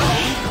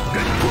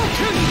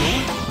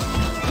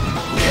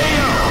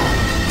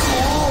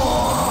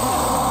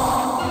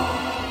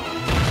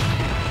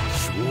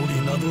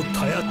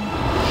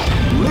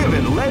 Live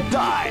and let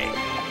die.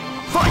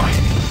 Fight!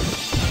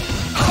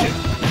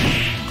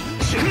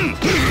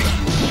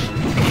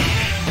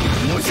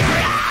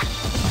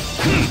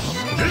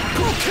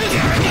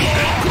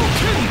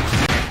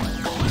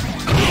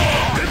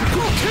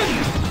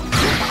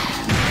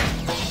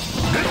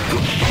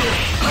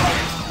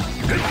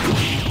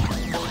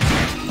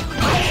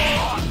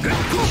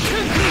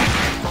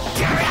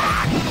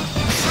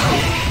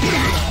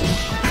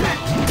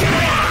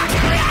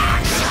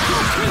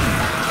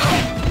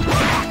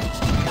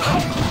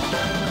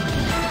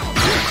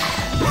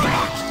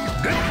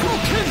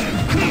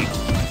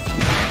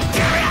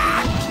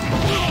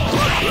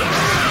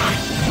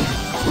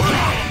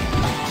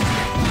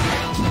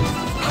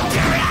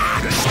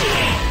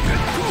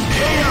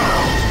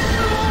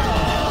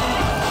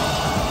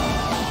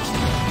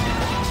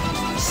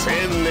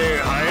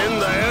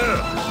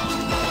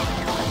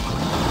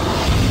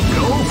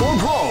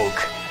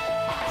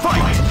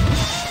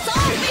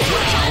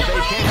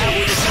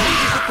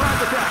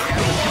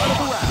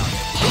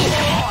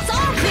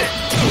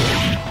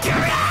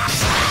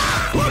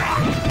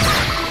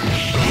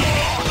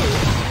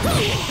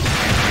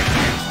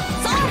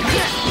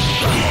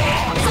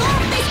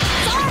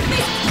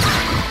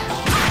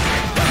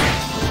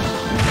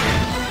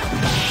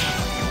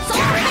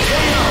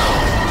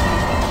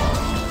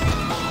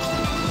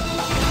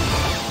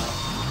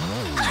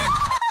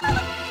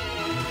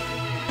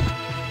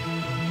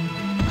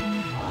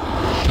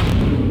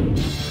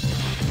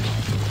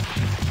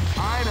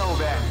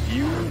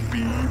 you'll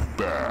be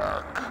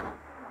back.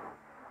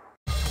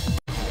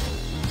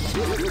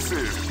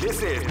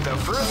 This is the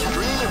first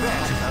dream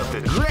event of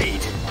the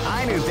great.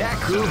 I knew that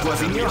groove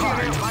was in your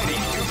heart. Fighting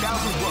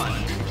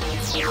 2001.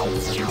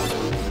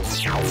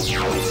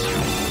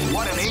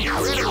 What an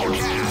incredible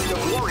cast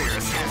of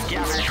warriors has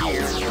gathered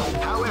here.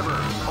 However,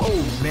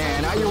 oh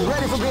man, are you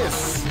ready for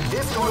this?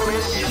 This tournament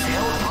is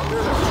held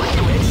under the free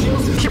ratio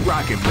system. Keep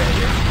rocking,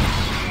 baby.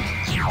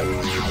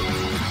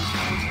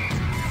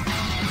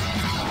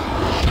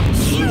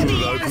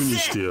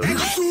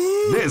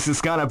 This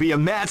is gonna be a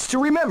match to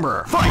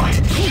remember.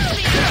 Fight!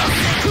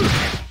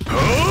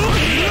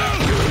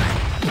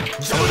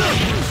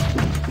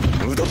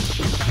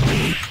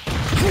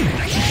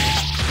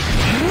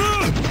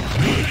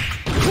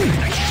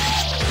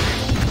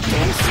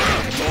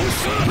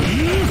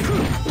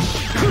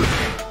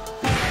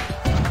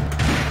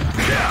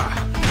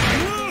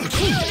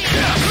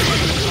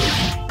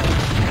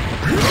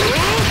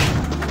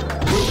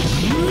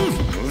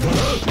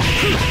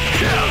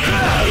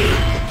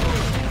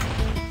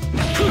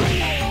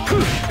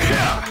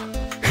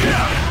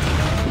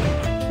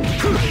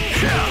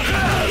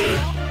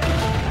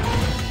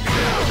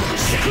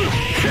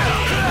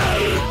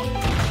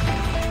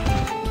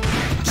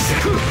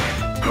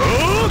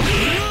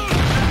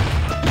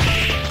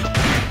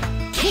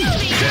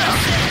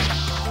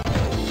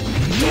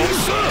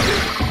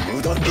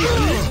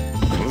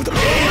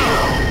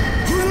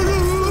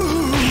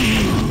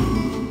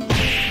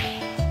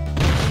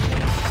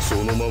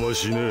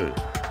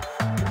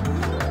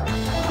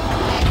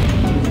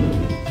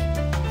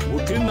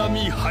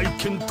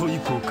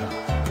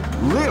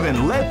 Live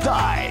and let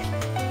die.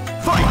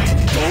 Fight!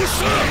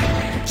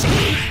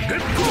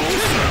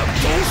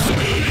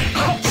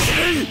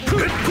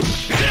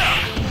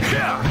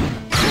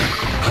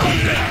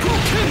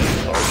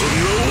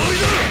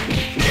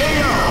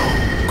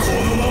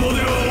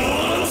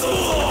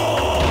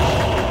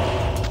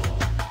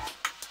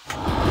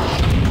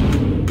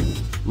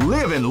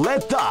 Live and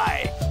let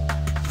die.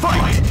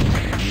 Fight!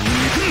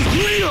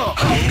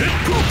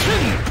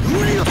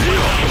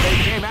 They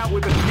came out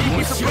with a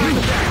sneaky surprise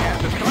attack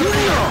at the start of the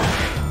round.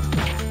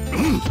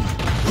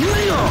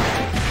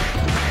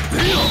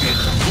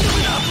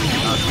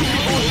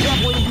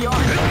 Definitely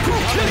beyond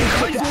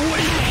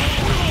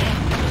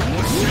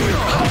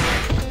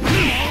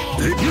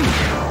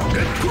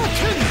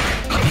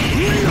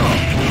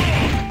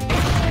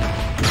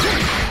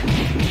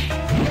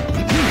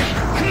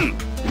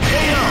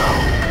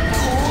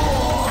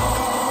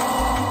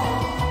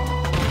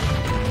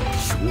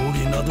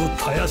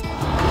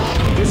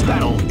This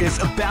battle is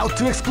about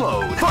to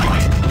explode.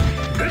 Fight!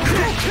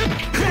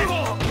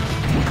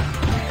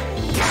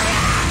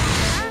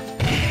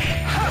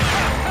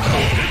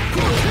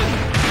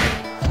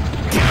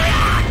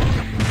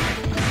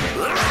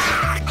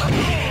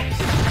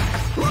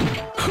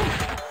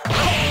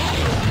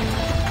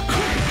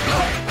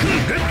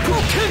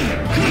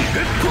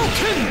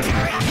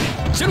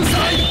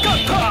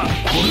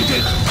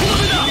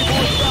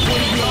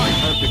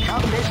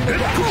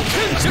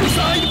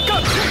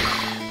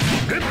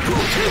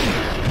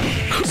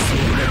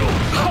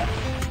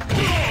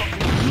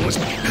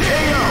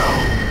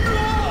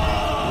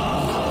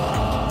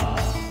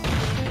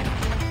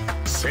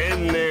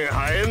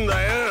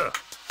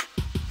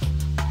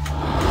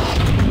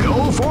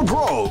 Go for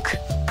broke.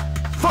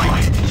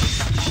 Fight!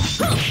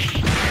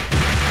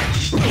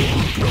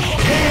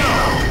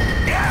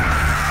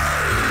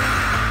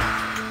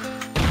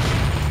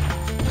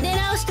 出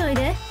直しとい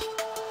で。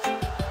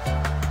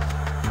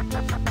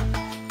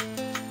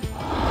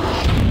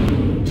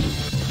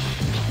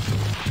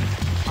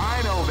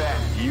I know that.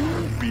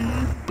 You'll be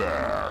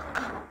back.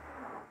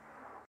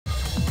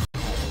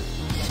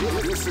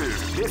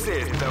 This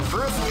is the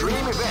first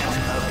dream event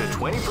of the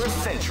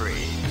 21st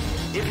century.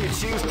 If you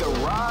choose the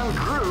wrong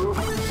groove,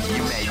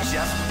 you may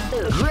just...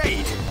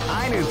 Great!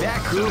 I knew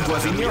that groove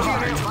was in your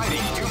heart.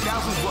 Fighting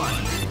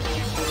 2001.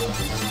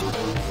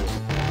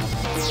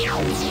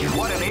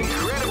 What an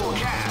incredible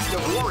cast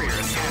of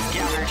warriors has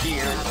gathered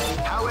here.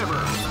 However,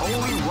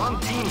 only one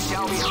team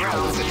shall be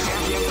crowned the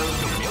champion of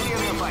the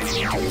Millionaire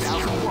Fighting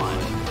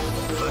 2001.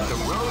 But the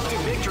road to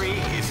victory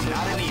is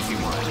not an easy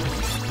one.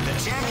 The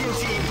champion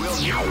team will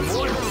need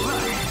more than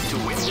luck to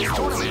win this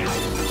tournament.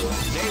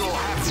 They will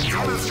have to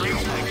demonstrate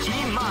a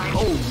keen mind.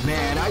 Oh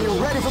man, are you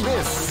ready for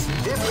this?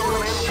 This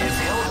tournament is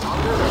held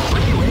under the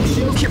free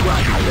ratio. Keep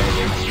rocking,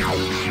 baby.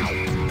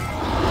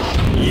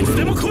 いつ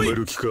でも来い。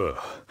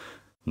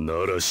な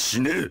ら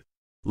死ね。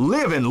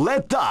Live and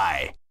let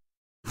die.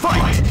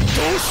 Fight!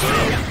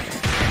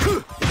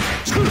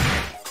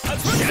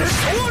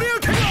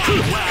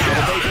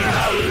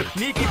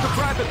 Sneaky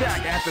surprise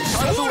attack at the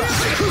start of the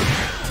round.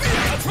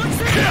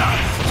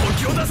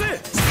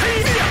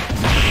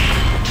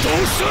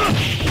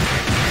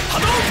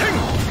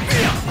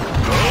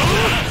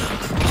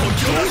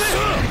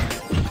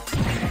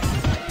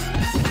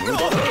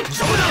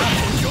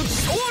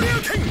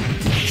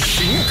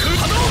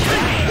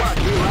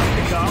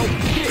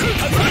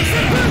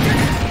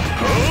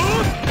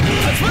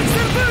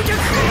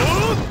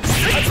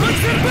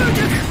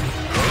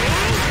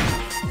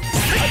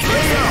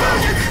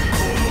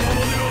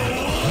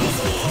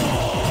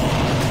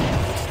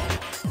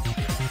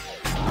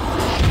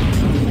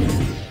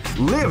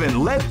 Live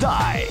and let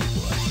die.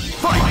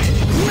 Fight!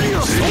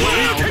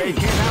 They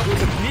came out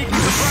with a sneaky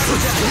surprise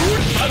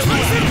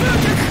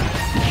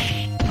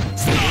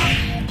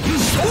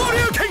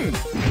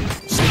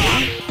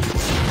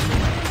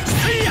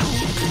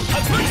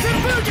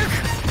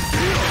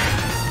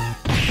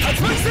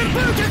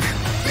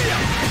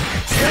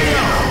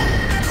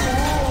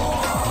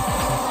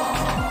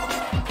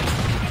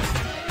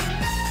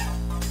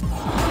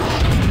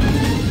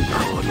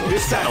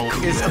This battle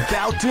is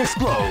about to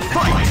explode.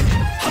 Fight!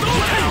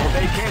 Wow,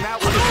 they came out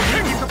with a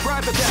sneaky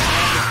surprise attack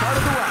at the start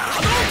of the round.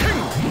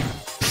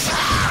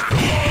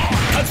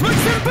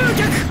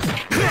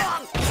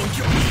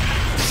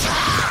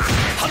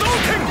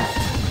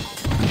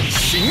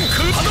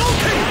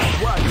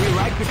 What, you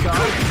like the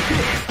card?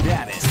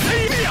 That is.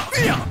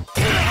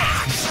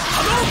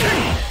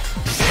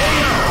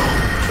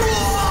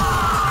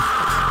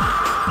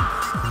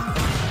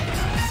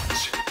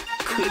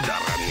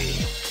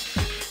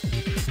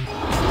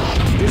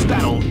 This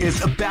battle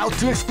is about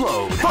to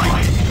explode.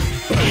 Fight!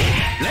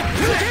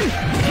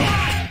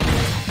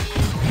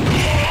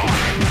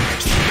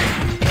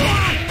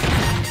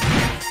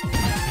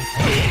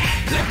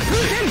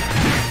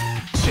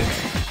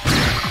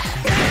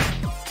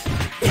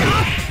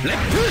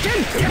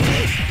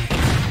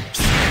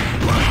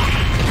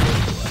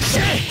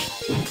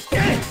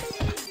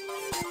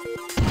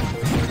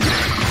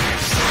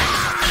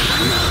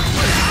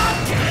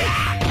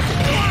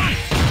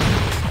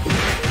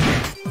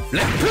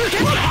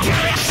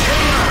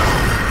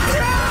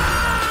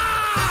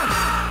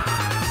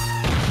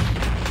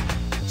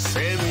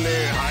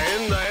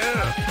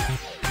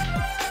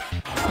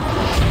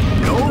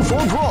 Go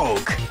for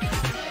broke.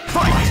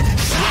 Fight!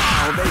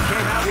 Wow, they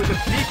came out with a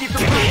sneaky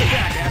surprise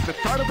attack at the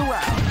start of the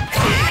round.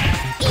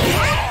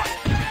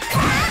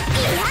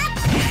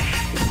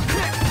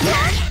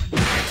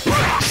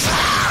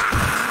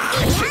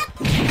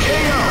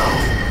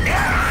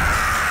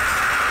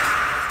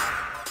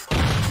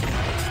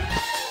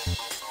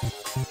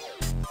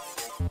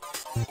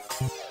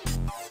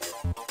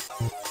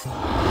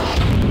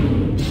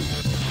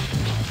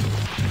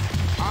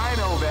 I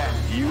know that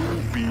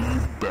you'll be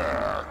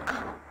back.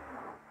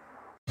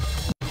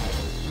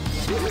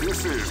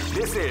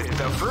 This is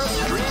the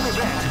first dream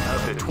event of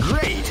the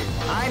great.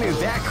 I knew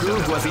that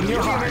groove was in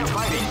your heart.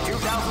 Fighting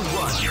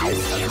 2001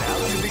 is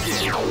about to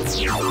begin.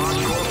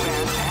 Hardcore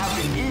fans have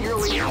been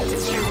eagerly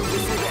anticipating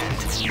this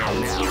event. Now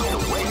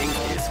the waiting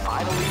is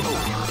finally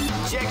over.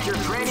 Check your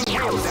training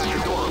wheels at the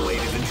door,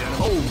 ladies and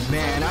gentlemen. Oh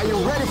man, are you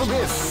ready for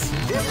this?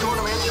 This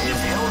tournament is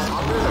held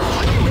under the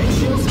free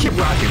ratios. Keep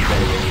rocking,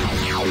 baby.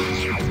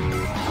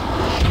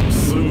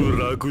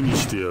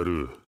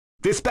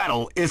 This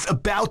battle is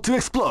about to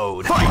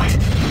explode. Fight!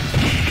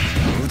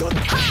 Double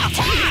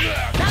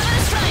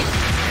strike!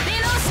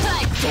 Below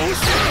strike!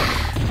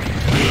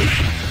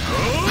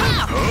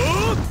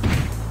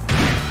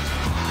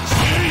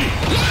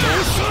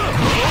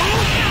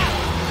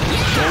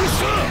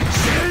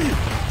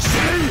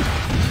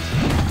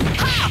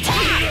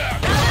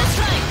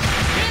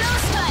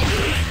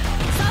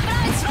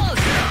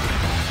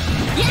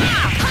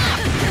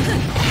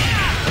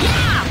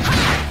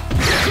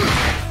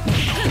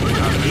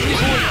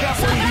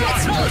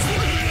 Surprise throws!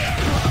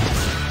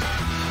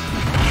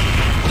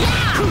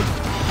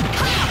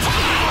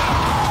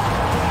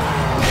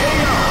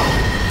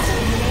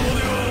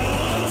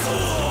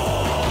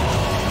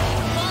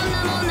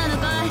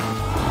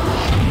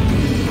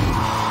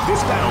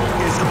 This battle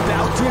is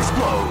about to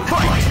explode.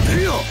 Fight!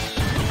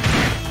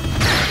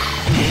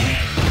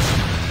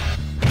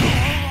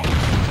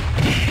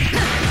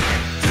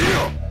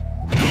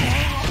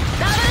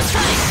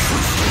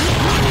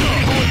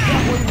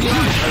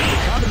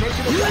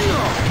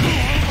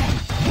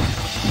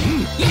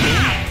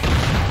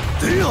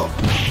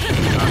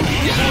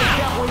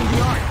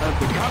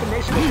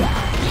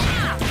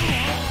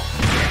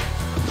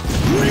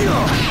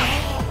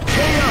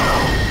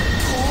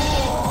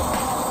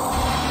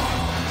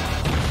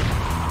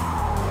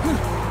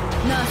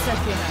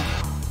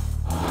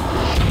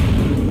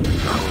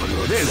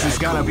 This is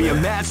gonna be a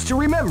match to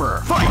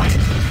remember. Fight!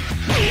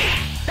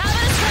 Double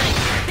strike!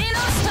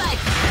 Below strike!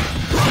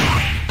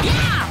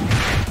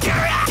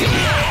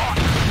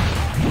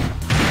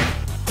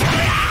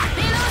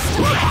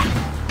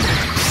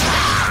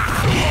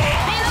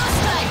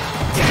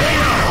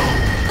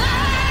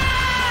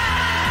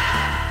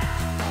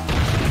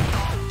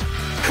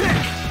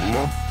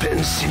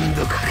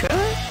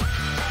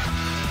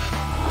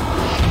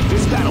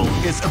 This battle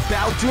is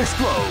about to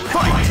explode.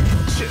 Fight!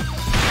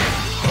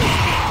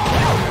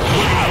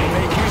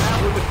 They came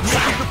out with a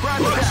sneaky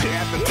surprise attack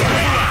at the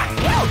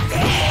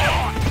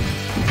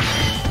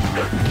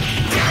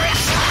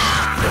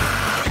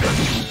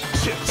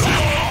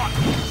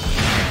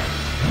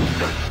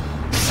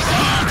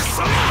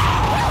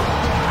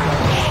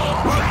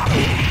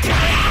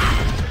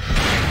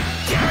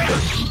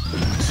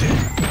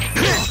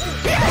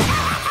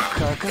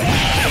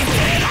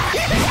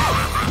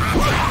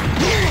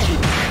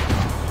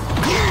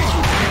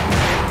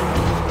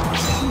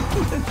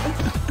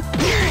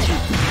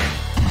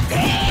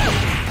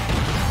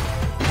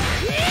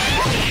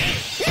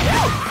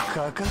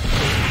かかっ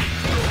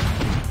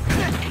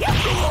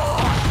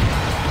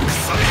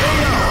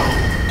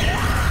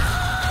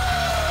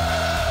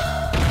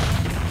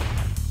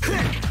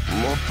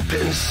もっ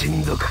ぺんし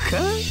んどくか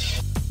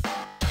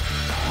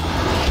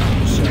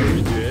Shall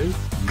we do?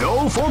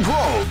 Go for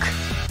broke!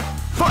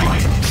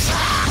 Fight!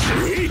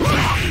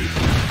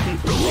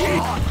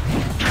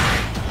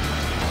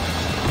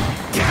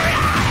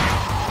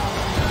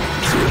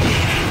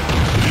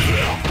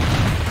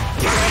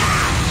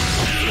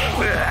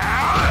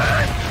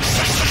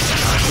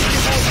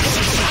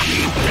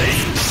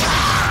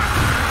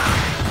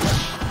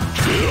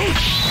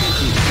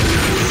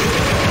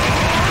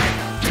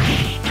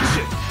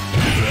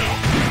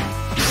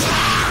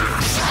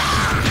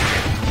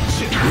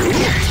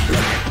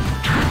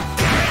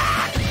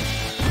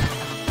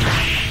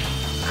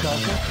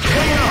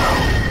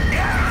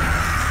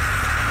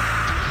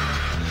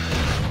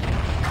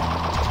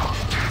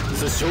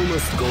 The show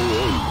must go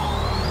on.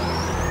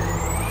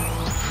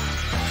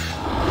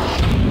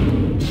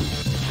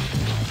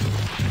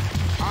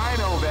 I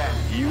know that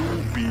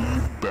you'll be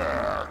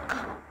back.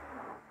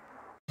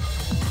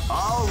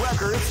 All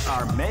records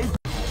are made.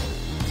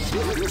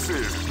 This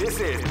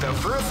is the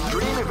first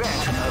dream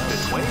event of the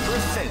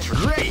 21st century.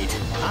 Great!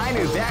 I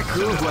knew that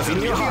groove was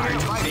in your heart.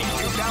 Fighting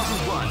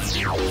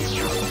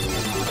 2001.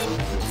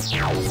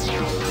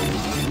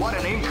 What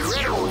an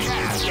incredible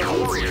cast of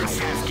warriors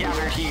has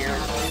gathered here.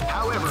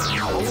 However,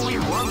 only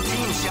one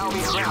team shall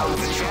be crowned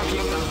the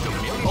champion of the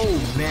million. Oh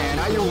man,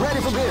 are you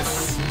ready for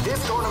this?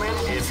 This tournament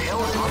is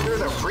held under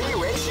the free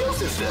ratio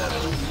system.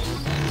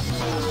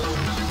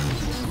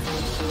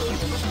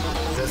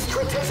 The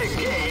strategic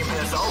game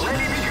has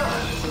already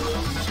begun.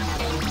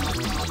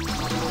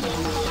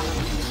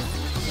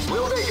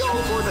 Will they go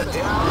for the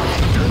down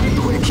and dirty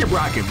quick? Keep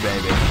rocking,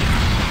 baby.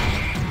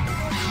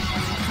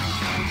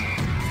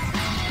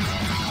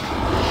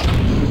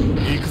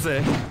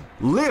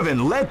 Live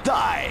and let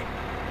die.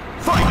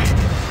 Fight!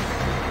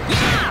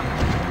 Yeah!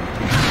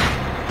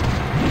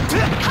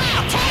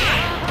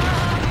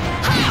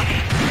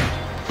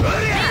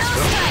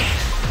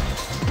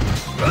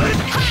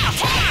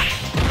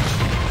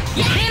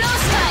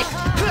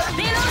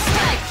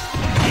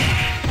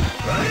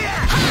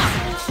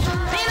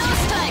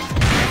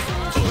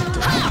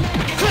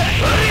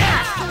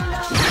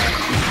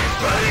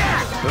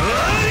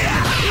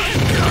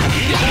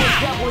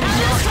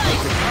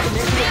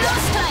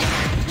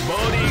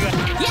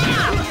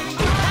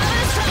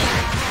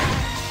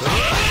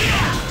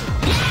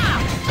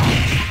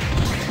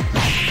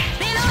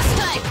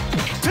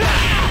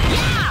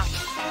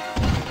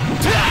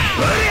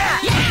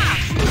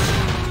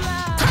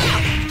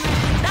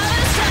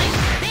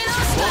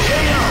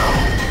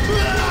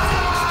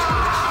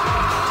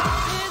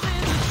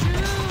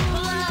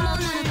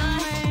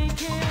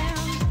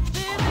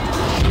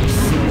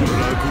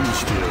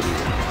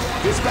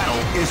 This battle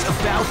is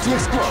about to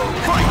explode.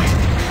 Fight!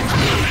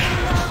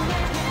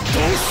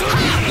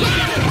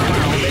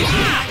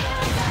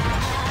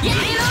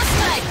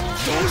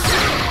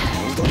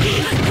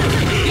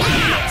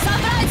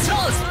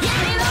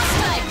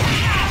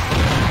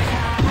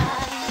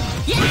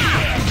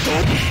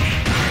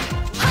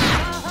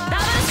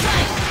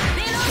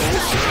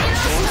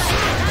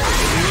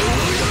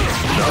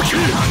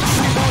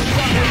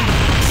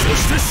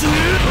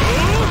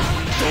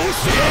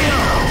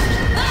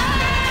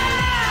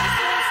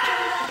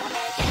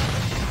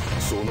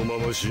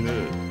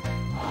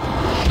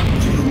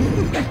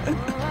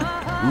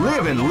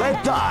 Live and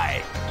let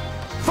die.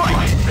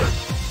 Fight!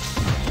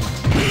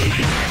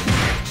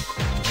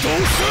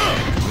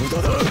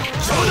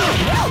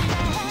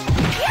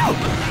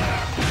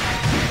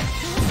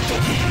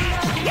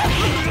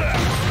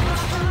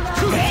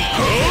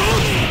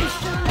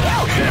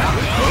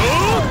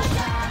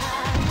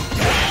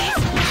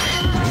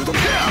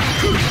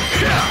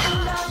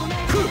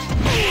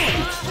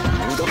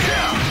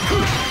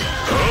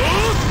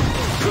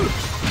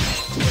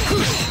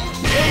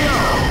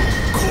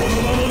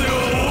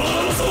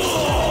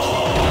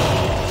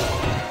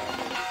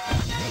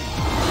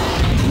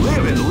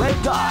 Live and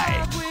let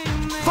die.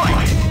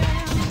 Fight!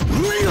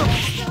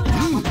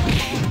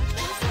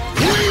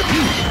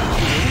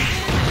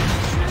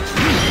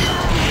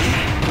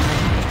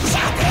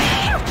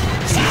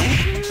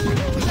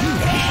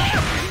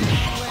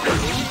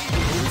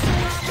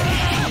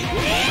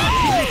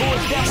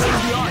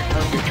 The art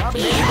of the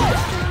combination.